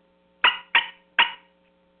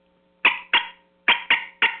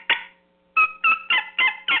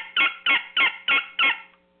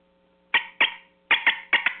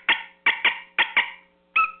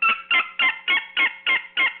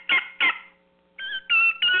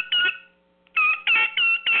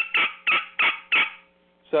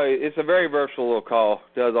 So it's a very versatile little call.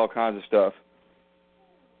 Does all kinds of stuff.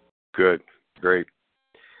 Good. Great.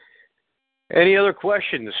 Any other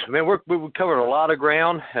questions? Man, we've covered a lot of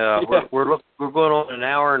ground. We're going on an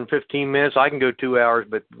hour and 15 minutes. I can go 2 hours,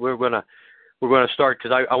 but we're gonna start,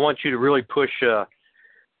 because I want you to really push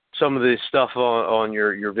some of this stuff on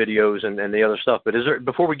your videos and the other stuff. But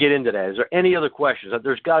before we get into that, is there any other questions?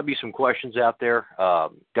 There's got to be some questions out there.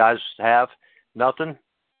 Guys have nothing?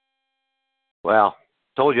 Well,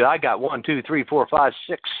 told you I got 1, 2, 3, 4, 5,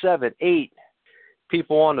 6, 7, 8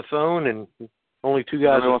 people on the phone, and only 2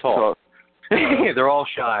 guys will talk. They're all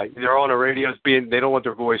shy. They're on the radio. They don't want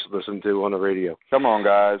their voice listened to on the radio. Come on,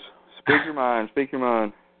 guys. Speak your mind. Speak your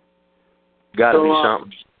mind. Got to be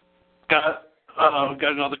something.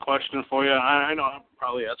 Got another question for you. I know I'm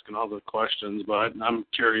probably asking all the questions, but I'm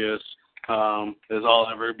curious, as all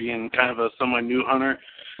ever being kind of a somewhat new hunter.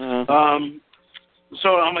 Mm-hmm.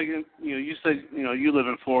 So I'm like, you said, you live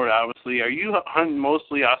in Florida, obviously. Are you hunting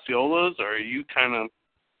mostly Osceolas, or are you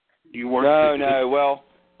you work? No. Well,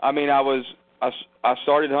 I mean, I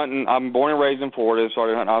started hunting. I'm born and raised in Florida.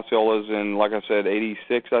 Started hunting Osceolas in, like I said,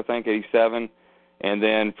 86, I think, 87. And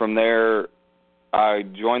then from there, I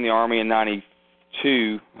joined the Army in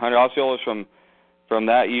 92. Hunted Osceolas from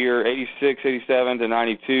that year, 86, 87 to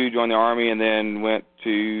 92, joined the Army, and then went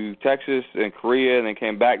to Texas and Korea, and then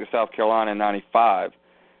came back to South Carolina in 95.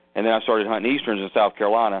 And then I started hunting Easterns in South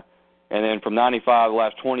Carolina. And then from 95, the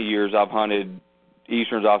last 20 years, I've hunted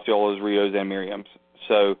Easterns, Osceolas, Rios, and Merriams.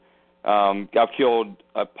 So I've killed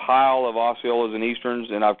a pile of Osceolas and Easterns,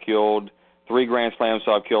 and I've killed 3 Grand Slams,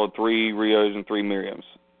 so I've killed 3 Rios and 3 Merriams.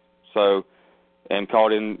 So, and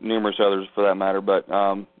caught in numerous others for that matter. But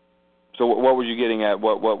so what were you getting at?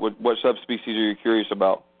 What subspecies are you curious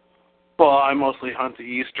about? Well, I mostly hunt the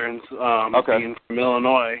Easterns, being from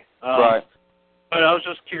Illinois. Right. But I was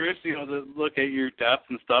just curious, to look at your depth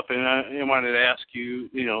and stuff, and I wanted to ask you,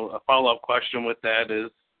 a follow-up question with that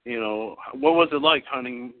is, what was it like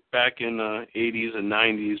hunting back in the 80s and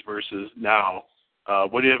 90s versus now?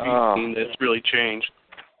 What have you seen that's really changed?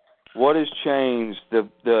 What has changed?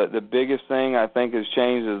 The biggest thing I think has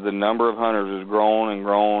changed is the number of hunters has grown and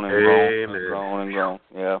grown and grown and grown and grown.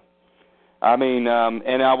 Yeah. I mean,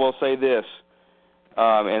 and I will say this,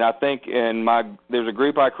 and I think there's a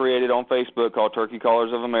group I created on Facebook called Turkey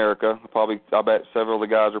Callers of America. I bet several of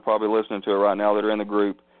the guys are probably listening to it right now that are in the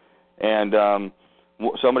group. And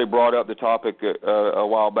somebody brought up the topic a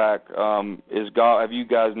while back. Have you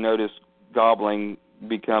guys noticed gobbling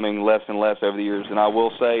becoming less and less over the years? And I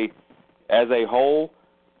will say, as a whole,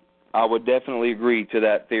 I would definitely agree to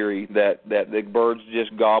that theory that the birds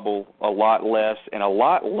just gobble a lot less and a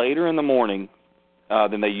lot later in the morning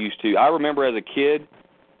than they used to. I remember as a kid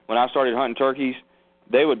when I started hunting turkeys,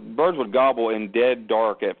 birds would gobble in dead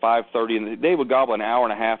dark at 5:30, and they would gobble an hour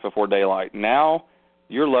and a half before daylight. Now,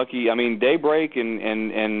 you're lucky. I mean, daybreak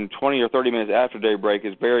and 20 or 30 minutes after daybreak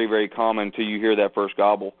is very, very common until you hear that first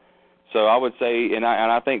gobble. So I would say, and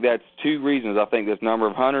I think that's 2 reasons. I think this number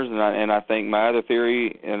of hunters, and I think my other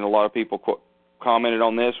theory, and a lot of people commented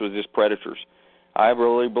on this, was just predators. I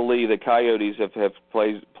really believe that coyotes have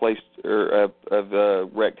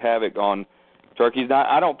wreaked havoc on turkeys. Now,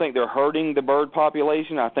 I don't think they're hurting the bird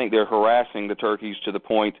population. I think they're harassing the turkeys to the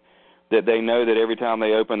point that they know that every time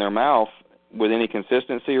they open their mouth with any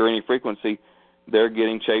consistency or any frequency, they're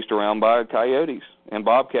getting chased around by coyotes and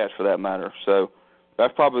bobcats for that matter. So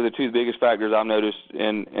that's probably the 2 biggest factors I've noticed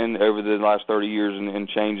in over the last 30 years in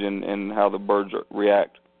change in how the birds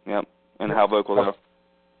react, and how vocal they are.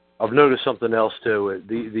 I've noticed something else too.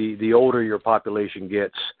 The older your population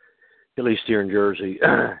gets, at least here in Jersey,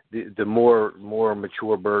 the more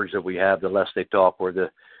mature birds that we have, the less they talk. Or the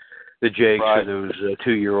jakes or those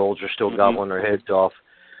 2-year-olds are still gobbling their heads off.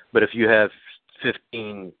 But if you have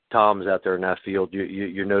 15 toms out there in that field,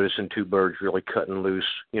 you're noticing 2 birds really cutting loose.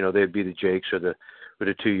 They'd be the jakes or the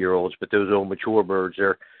 2-year-olds. But those old mature birds,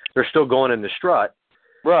 they're still going in the strut,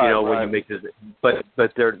 Right. When you make this, but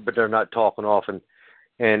they're not talking often,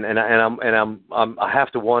 and I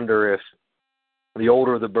have to wonder if the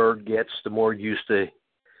older the bird gets, the more he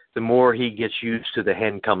gets used to the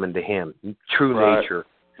hen coming to him, true nature,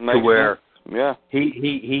 to where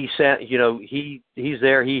he's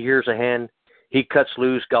there, he hears a hen, he cuts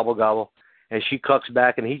loose, gobble gobble, and she clucks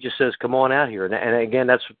back, and he just says, "Come on out here." And again,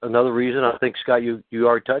 that's another reason I think, Scott, you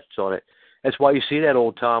already touched on it. That's why you see that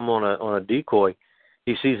old Tom on a decoy.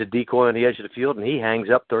 He sees a decoy on the edge of the field, and he hangs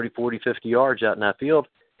up 30, 40, 50 yards out in that field,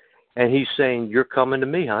 and he's saying, "You're coming to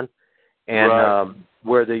me, hon." And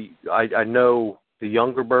I know the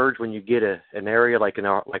younger birds, when you get an area like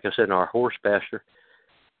I said, in our horse pasture,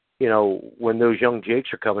 when those young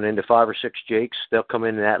jakes are coming into 5 or 6 jakes, they'll come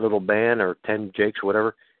in that little band or 10 jakes,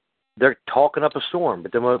 whatever. They're talking up a storm,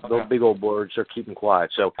 but those big old birds are keeping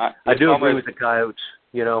quiet. So I do agree with the coyotes,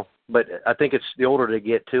 but I think it's the older they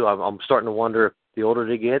get too. I'm starting to wonder if the older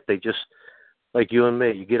they get, they just, like you and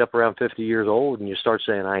me, you get up around 50 years old and you start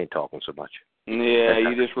saying, "I ain't talking so much." Yeah,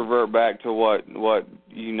 you just revert back to what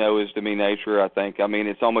is to be nature, I think. I mean,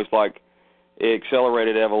 it's almost like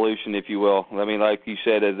accelerated evolution, if you will. I mean, like you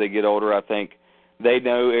said, as they get older, I think they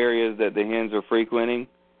know areas that the hens are frequenting,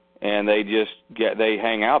 and they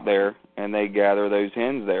hang out there and they gather those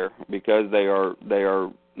hens there because they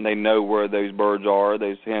know where those birds are.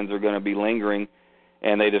 Those hens are going to be lingering,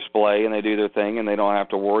 and they display and they do their thing, and they don't have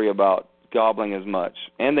to worry about gobbling as much.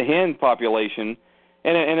 And the hen population,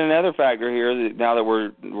 and another factor here, now that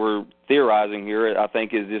we're theorizing here, I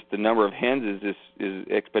think is just the number of hens is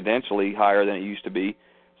exponentially higher than it used to be.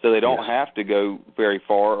 So they don't have to go very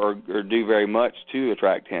far or do very much to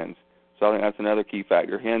attract hens. So I think that's another key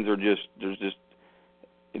factor. Hens are there's just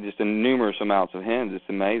a numerous amounts of hens. It's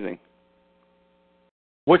amazing.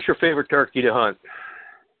 What's your favorite turkey to hunt?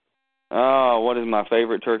 Oh, what is my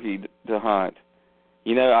favorite turkey to hunt?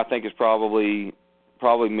 I think it's probably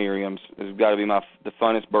Merriam's. It's got to be the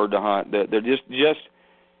funnest bird to hunt. They're just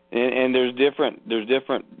and there's different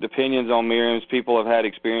opinions on Merriam's. People have had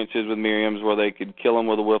experiences with Merriam's where they could kill them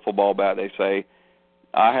with a wiffle ball bat, they say.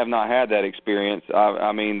 I have not had that experience.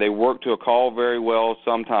 I mean, they work to a call very well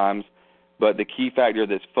sometimes, but the key factor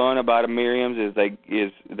that's fun about a Merriam's is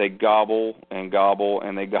they gobble and gobble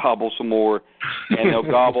and they gobble some more, and they'll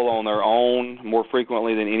gobble on their own more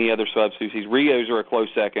frequently than any other subspecies. Rios are a close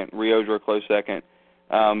second, but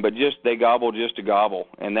they gobble just to gobble,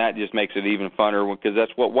 and that just makes it even funner because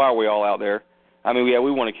why are we all out there? I mean,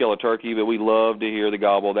 we want to kill a turkey, but we love to hear the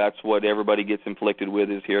gobble. That's what everybody gets inflicted with,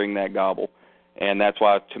 is hearing that gobble. And that's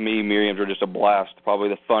why, to me, Merriam's are just a blast, probably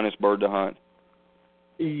the funnest bird to hunt.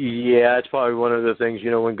 Yeah, it's probably one of the things,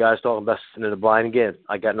 when guys talk about sitting in the blind, again,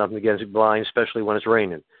 I got nothing against the blind, especially when it's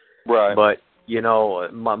raining. Right. But,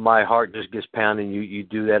 my heart just gets pounding. You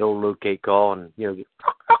do that old locate call, and, and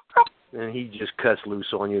he just cuts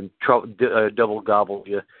loose on you and double gobbles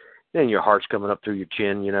you. Then your heart's coming up through your chin,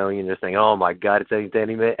 and you're thinking, "Oh my God, it's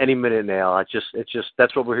any minute now." It's just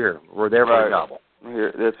that's what we're here. We're there for the gobble.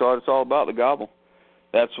 That's all it's all about, the gobble.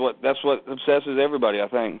 That's what obsesses everybody, I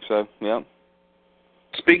think. So, yeah.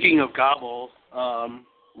 Speaking of gobbles,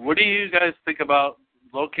 what do you guys think about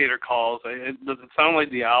locator calls? Does it sound like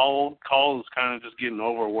the owl call is kind of just getting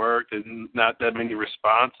overworked and not that many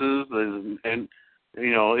responses? And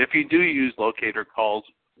if you do use locator calls,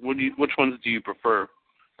 which ones do you prefer?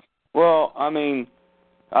 Well, I mean,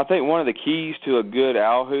 I think one of the keys to a good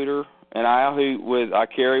owl hooter, and I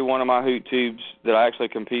carry one of my hoot tubes that I actually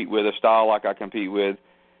compete with, a style like I compete with,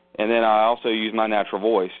 and then I also use my natural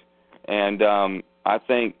voice. And I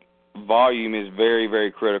think volume is very, very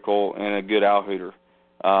critical in a good owl hooter.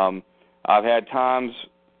 I've had times,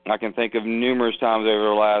 I can think of numerous times over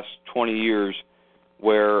the last 20 years,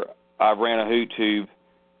 where I ran a hoot tube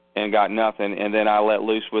and got nothing, and then I let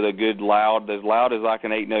loose with a good loud as like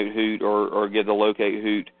an 8-note hoot or get the locate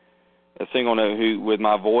hoot, a single-note hoot with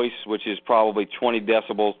my voice, which is probably 20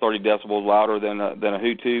 decibels, 30 decibels louder than a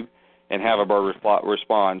hoot tube, and have a bird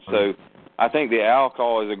respond. So I think the owl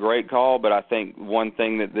call is a great call, but I think one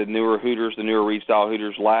thing that the newer reed-style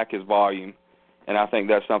hooters lack is volume, and I think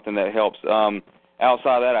that's something that helps.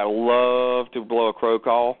 Outside of that, I love to blow a crow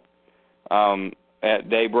call.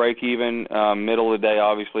 At daybreak even, middle of the day,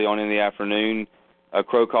 obviously, on in the afternoon, a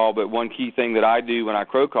crow call. But one key thing that I do when I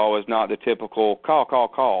crow call is not the typical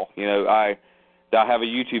call. I have a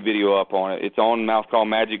YouTube video up on it. It's on Mouth Call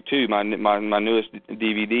Magic 2, my newest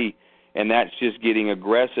DVD, and that's just getting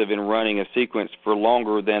aggressive and running a sequence for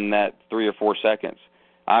longer than that 3 or 4 seconds.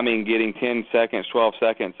 I mean, getting 10 seconds, 12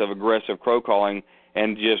 seconds of aggressive crow calling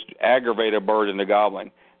and just aggravate a bird into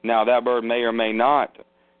gobbling. Now, that bird may or may not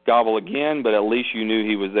gobble again, but at least you knew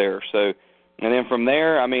he was there. So And then from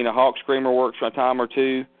there, I mean, a hawk screamer works for a time or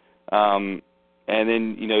two. And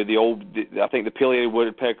then, you know, I think the pileated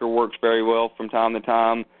woodpecker works very well from time to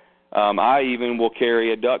time. I even will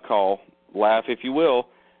carry a duck call. Laugh if you will.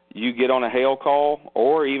 You get on a hail call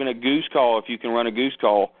or even a goose call if you can run a goose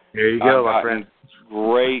call. There you go, my friend.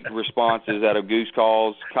 Great responses out of goose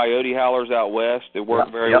calls. Coyote howlers out west, they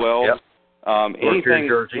work very well. Yep.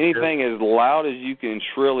 Anything as loud as you can,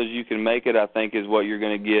 shrill as you can make it, I think is what you're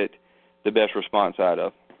going to get the best response out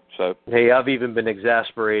of. So, hey, I've even been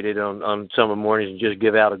exasperated on summer mornings and just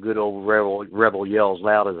give out a good old rebel yell as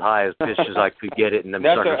loud as high as pitched as I could get it, and them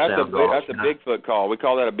suckers sound off. That's a Bigfoot call. We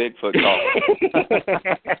call that a Bigfoot call.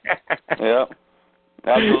 Yeah,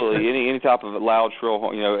 absolutely. Any type of loud,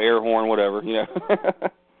 shrill, you know, air horn, whatever, you know.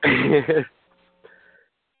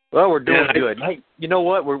 Well, we're doing good. Hey, you know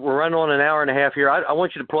what? We're running on an hour and a half here. I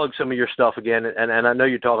want you to plug some of your stuff again, and I know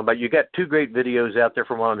you're talking about. You got 2 great videos out there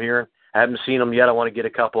from what I'm hearing. I haven't seen them yet. I want to get a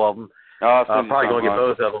couple of them. I'm probably going to get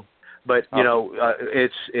both of them. But, you know,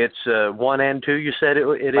 it's 1 and 2, you said it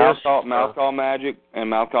is? Mouth Call Magic and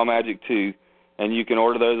Mouth Call Magic 2. And you can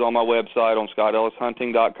order those on my website on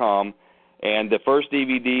scottelishunting.com. And the first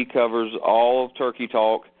DVD covers all of Turkey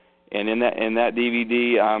Talk. And in that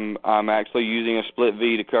DVD, I'm actually using a split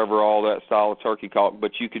V to cover all that style of turkey talk.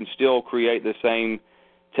 But you can still create the same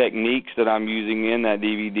techniques that I'm using in that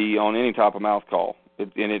DVD on any type of mouth call.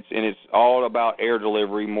 It's all about air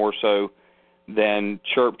delivery more so than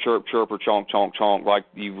chirp, chirp, chirp, or chonk, chonk, chonk like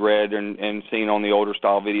you've read and seen on the older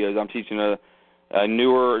style videos. I'm teaching a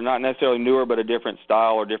newer, not necessarily newer, but a different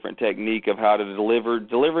style or different technique of how to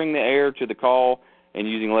delivering the air to the call. And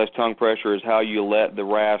using less tongue pressure is how you let the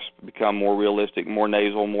rasp become more realistic, more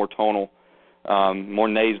nasal, more tonal, more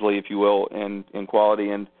nasally, if you will, in quality.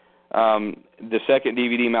 And the second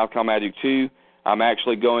DVD, Mouth Call Magic 2, I'm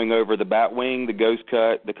actually going over the bat wing, the ghost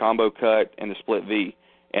cut, the combo cut, and the split V.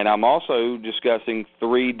 And I'm also discussing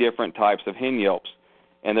 3 different types of hen yelps.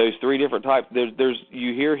 And those 3 different types,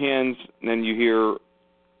 you hear hens, and then you hear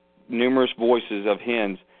numerous voices of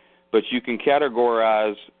hens, but you can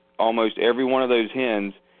categorize almost every one of those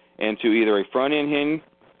hens into either a front-end hen,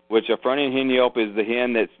 which a front-end hen yelp is the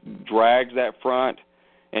hen that drags that front,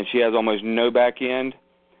 and she has almost no back end.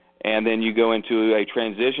 And then you go into a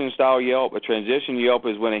transition-style yelp. A transition yelp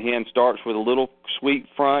is when a hen starts with a little sweet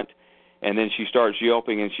front, and then she starts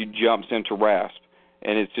yelping, and she jumps into rasp.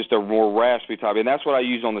 And it's just a more raspy type. And that's what I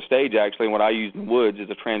use on the stage, actually, and what I use in the woods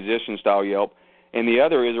is a transition-style yelp. And the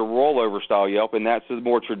other is a rollover style yelp, and that's the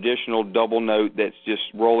more traditional double note that's just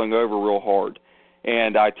rolling over real hard.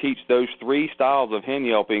 And I teach those 3 styles of hen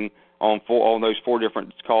yelping on those 4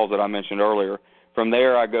 different calls that I mentioned earlier. From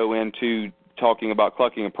there, I go into talking about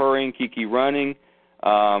clucking and purring, kiki running,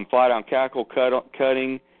 fly down cackle,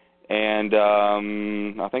 cutting, and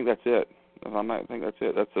I think that's it. I think that's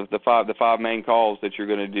it. That's the 5 main calls that you're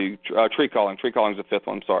going to do. Tree calling. Tree calling is the 5th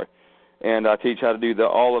one. Sorry. And I teach how to do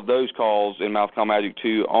all of those calls in Mouth Call Magic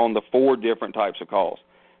 2 on the 4 different types of calls.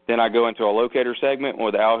 Then I go into a locator segment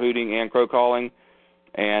with owl hooting and crow calling.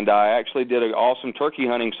 And I actually did an awesome turkey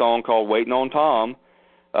hunting song called Waiting on Tom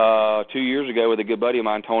 2 years ago with a good buddy of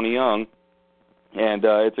mine, Tony Young. And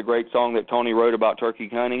it's a great song that Tony wrote about turkey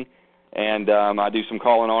hunting. And I do some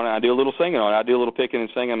calling on it. I do a little singing on it. I do a little picking and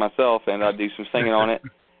singing myself, and I do some singing on it.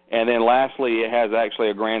 And then lastly, it has actually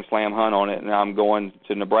a Grand Slam hunt on it. And I'm going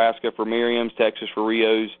to Nebraska for Merriam's, Texas for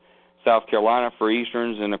Rios, South Carolina for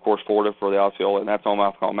Easterns, and, of course, Florida for the Osceola. And that's on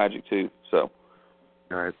Mouth Call Magic, too. So.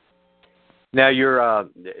 All right. Now, you're a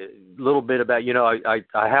little bit about, you know,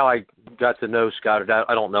 how I got to know Scott.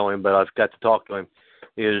 I don't know him, but I've got to talk to him,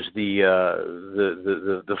 is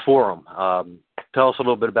the forum. Tell us a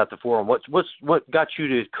little bit about the forum. What got you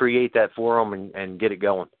to create that forum and get it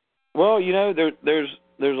going? Well, you know, there's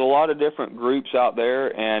a lot of different groups out there,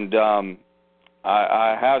 and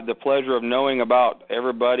I have the pleasure of knowing about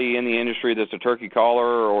everybody in the industry that's a turkey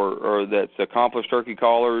caller or that's accomplished turkey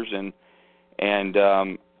callers, and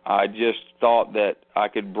I just thought that I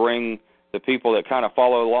could bring the people that kind of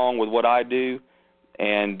follow along with what I do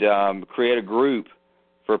and create a group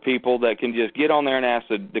for people that can just get on there and ask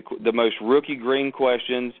the most rookie green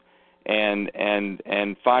questions and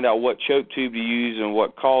find out what choke tube to use and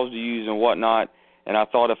what calls to use and whatnot. And I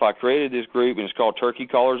thought if I created this group, and it's called Turkey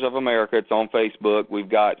Callers of America, it's on Facebook. We've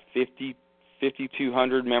got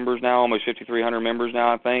 5,200 members now, almost 5,300 members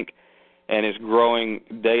now, I think, and it's growing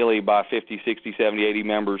daily by 50, 60, 70, 80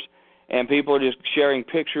 members. And people are just sharing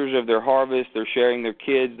pictures of their harvest. They're sharing their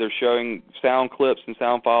kids. They're showing sound clips and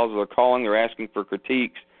sound files. They're calling. They're asking for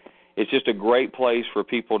critiques. It's just a great place for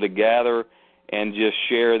people to gather and just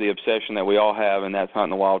share the obsession that we all have, and that's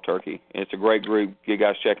hunting the wild turkey. It's a great group. You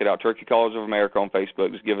guys check it out. Turkey Callers of America on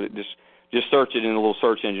Facebook. Just search it in the little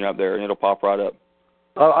search engine up there, and it'll pop right up.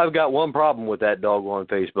 I've got one problem with that doggone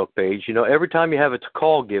Facebook page. You know, every time you have a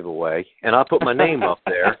call giveaway, and I put my name up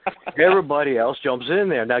there, everybody else jumps in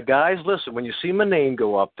there. Now, guys, listen, when you see my name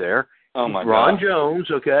go up there, oh my Ron God.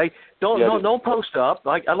 Jones, okay, don't post up.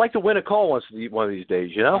 I'd like to win a call one of these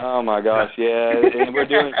days, you know? Oh my gosh, yeah. And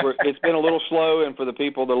it's been a little slow, and for the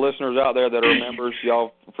listeners out there that are members,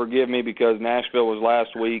 y'all forgive me because Nashville was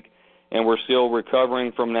last week, and we're still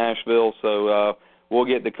recovering from Nashville, so we'll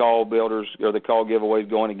get the call builders or the call giveaways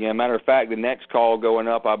going again. Matter of fact, the next call going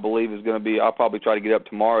up, I believe, is going to be, I'll probably try to get up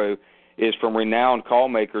tomorrow, is from renowned call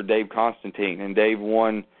maker Dave Constantine. And Dave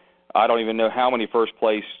won, I don't even know how many first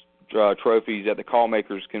place trophies at the call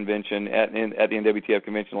makers convention, at the NWTF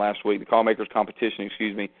convention last week, the call makers competition,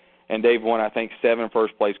 and Dave won, I think, 7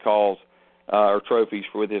 first place calls or trophies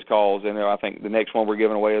with his calls. And I think the next one we're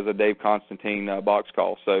giving away is a Dave Constantine box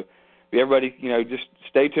call. So, everybody, just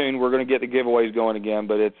stay tuned. We're going to get the giveaways going again,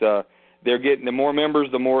 but it's they're getting the more members,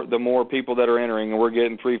 the more people that are entering, and we're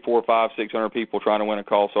getting 300, 400, 500, 600 people trying to win a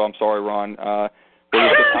call. So I'm sorry, Ron.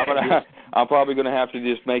 I'm probably going to have to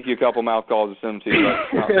just make you a couple mouth calls to send them to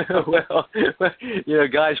you. Well,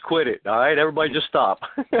 guys, quit it. All right, everybody, just stop.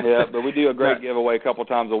 Yeah, but we do a great giveaway a couple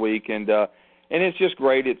times a week, and it's just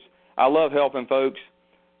great. I love helping folks,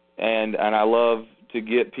 and I love to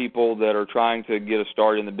get people that are trying to get a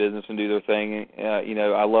start in the business and do their thing.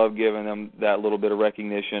 I love giving them that little bit of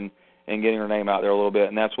recognition and getting their name out there a little bit,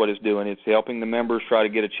 and that's what it's doing. It's helping the members try to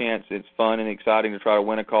get a chance. It's fun and exciting to try to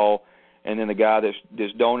win a call, and then the guy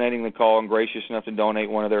that's donating the call and gracious enough to donate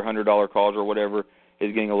one of their $100 calls or whatever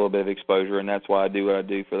is getting a little bit of exposure, and that's why I do what I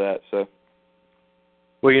do for that. So.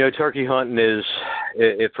 Well, turkey hunting is,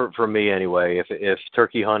 for me anyway, if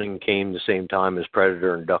turkey hunting came the same time as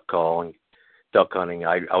predator and duck hunting,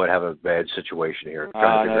 I would have a bad situation here.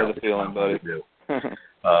 I know the feeling, buddy.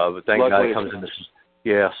 But thank God it comes in this.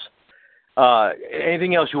 Yes.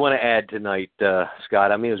 Anything else you want to add tonight,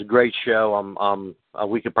 Scott? I mean, it was a great show.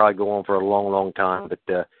 We could probably go on for a long, long time,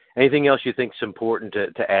 but anything else you think is important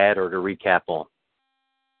to add or to recap on?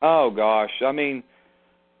 Oh, gosh. I mean,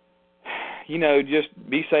 just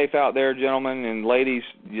be safe out there, gentlemen and ladies.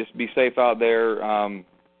 Just be safe out there.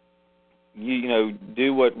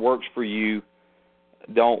 Do what works for you.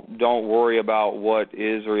 Don't worry about what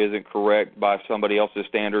is or isn't correct by somebody else's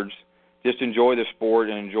standards. Just enjoy the sport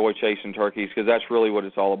and enjoy chasing turkeys, because that's really what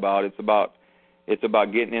it's all about. It's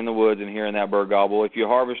about getting in the woods and hearing that bird gobble. If you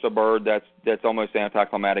harvest a bird, that's almost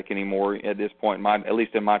anticlimactic anymore at this point, at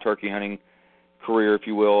least in my turkey hunting career, if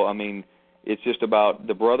you will. I mean, it's just about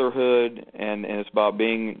the brotherhood, and it's about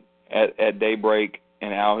being at daybreak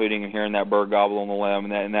and owl hooting and hearing that bird gobble on the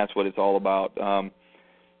limb, and that's what it's all about.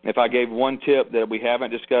 If I gave one tip that we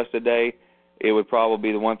haven't discussed today, it would probably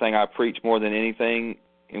be the one thing I preach more than anything,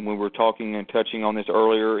 and we were talking and touching on this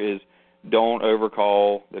earlier, is don't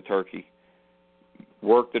overcall the turkey.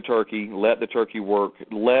 Work the turkey. Let the turkey work.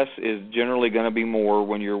 Less is generally going to be more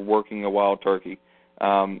when you're working a wild turkey.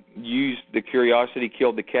 Use the curiosity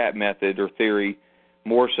killed the cat method or theory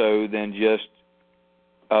more so than just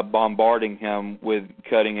bombarding him with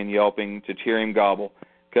cutting and yelping to hear him gobble.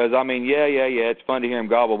 Because, I mean, yeah, it's fun to hear him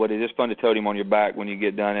gobble, but it is fun to tote him on your back when you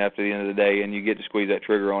get done after the end of the day and you get to squeeze that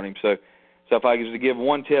trigger on him. So if I was to give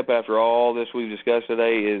one tip after all this we've discussed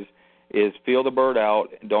today is feel the bird out,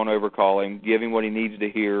 don't overcall him, give him what he needs to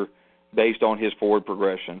hear based on his forward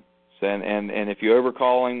progression. So, and if you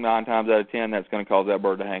overcall him 9 times out of 10, that's going to cause that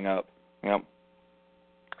bird to hang up. Yep.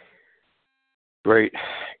 Great.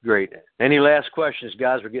 Any last questions,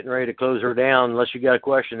 guys? We're getting ready to close her down. Unless you got a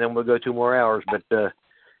question, then we'll go 2 more hours. But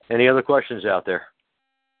any other questions out there?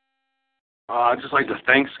 I'd just like to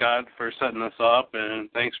thank Scott for setting this up,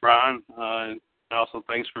 and thanks, Ron. And also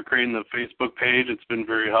thanks for creating the Facebook page. It's been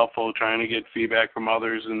very helpful trying to get feedback from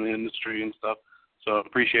others in the industry and stuff. So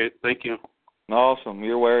appreciate it. Thank you. Awesome.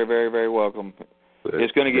 You're very, very, very welcome.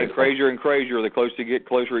 It's going to get crazier and crazier the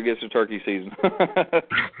closer it gets to turkey season.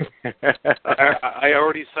 I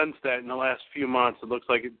already sensed that in the last few months. It looks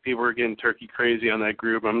like people are getting turkey crazy on that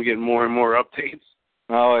group. I'm getting more and more updates.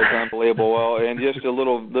 Oh, it's unbelievable. Well, and just a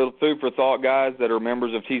little food for thought, guys that are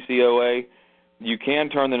members of TCOA, you can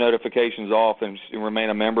turn the notifications off and remain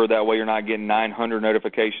a member. That way you're not getting 900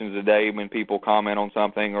 notifications a day when people comment on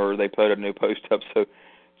something or they put a new post up. So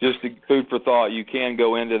just food for thought, you can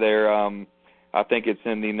go into there. I think it's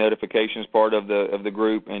in the notifications part of the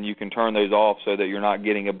group, and you can turn those off so that you're not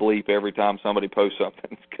getting a bleep every time somebody posts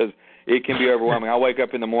something, because it can be overwhelming. I wake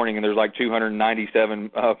up in the morning and there's like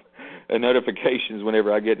 297 notifications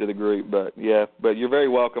whenever I get to the group. But yeah, but you're very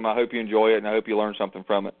welcome. I hope you enjoy it, and I hope you learn something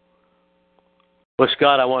from it. Well,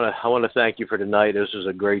 Scott, I want to thank you for tonight. This was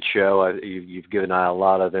a great show. You've given out a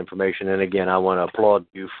lot of information, and again, I want to applaud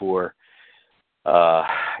you for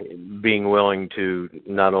being willing to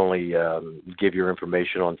not only give your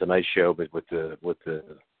information on tonight's show, but with the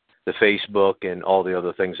Facebook and all the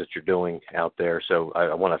other things that you're doing out there. So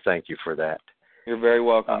I want to thank you for that. You're very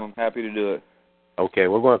welcome. I'm happy to do it. Okay,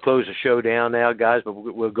 we're going to close the show down now, guys, but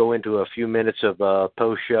we'll go into a few minutes of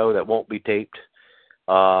post-show that won't be taped.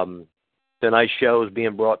 Tonight's show is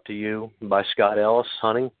being brought to you by Scott Ellis,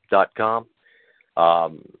 hunting.com.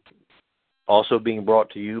 Also being brought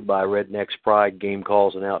to you by Rednecks Pride Game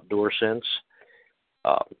Calls and Outdoor Sense.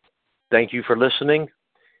 Thank you for listening.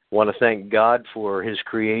 I want to thank God for his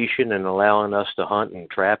creation and allowing us to hunt and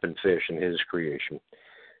trap and fish in his creation.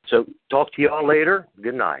 So talk to you all later.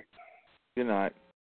 Good night. Good night.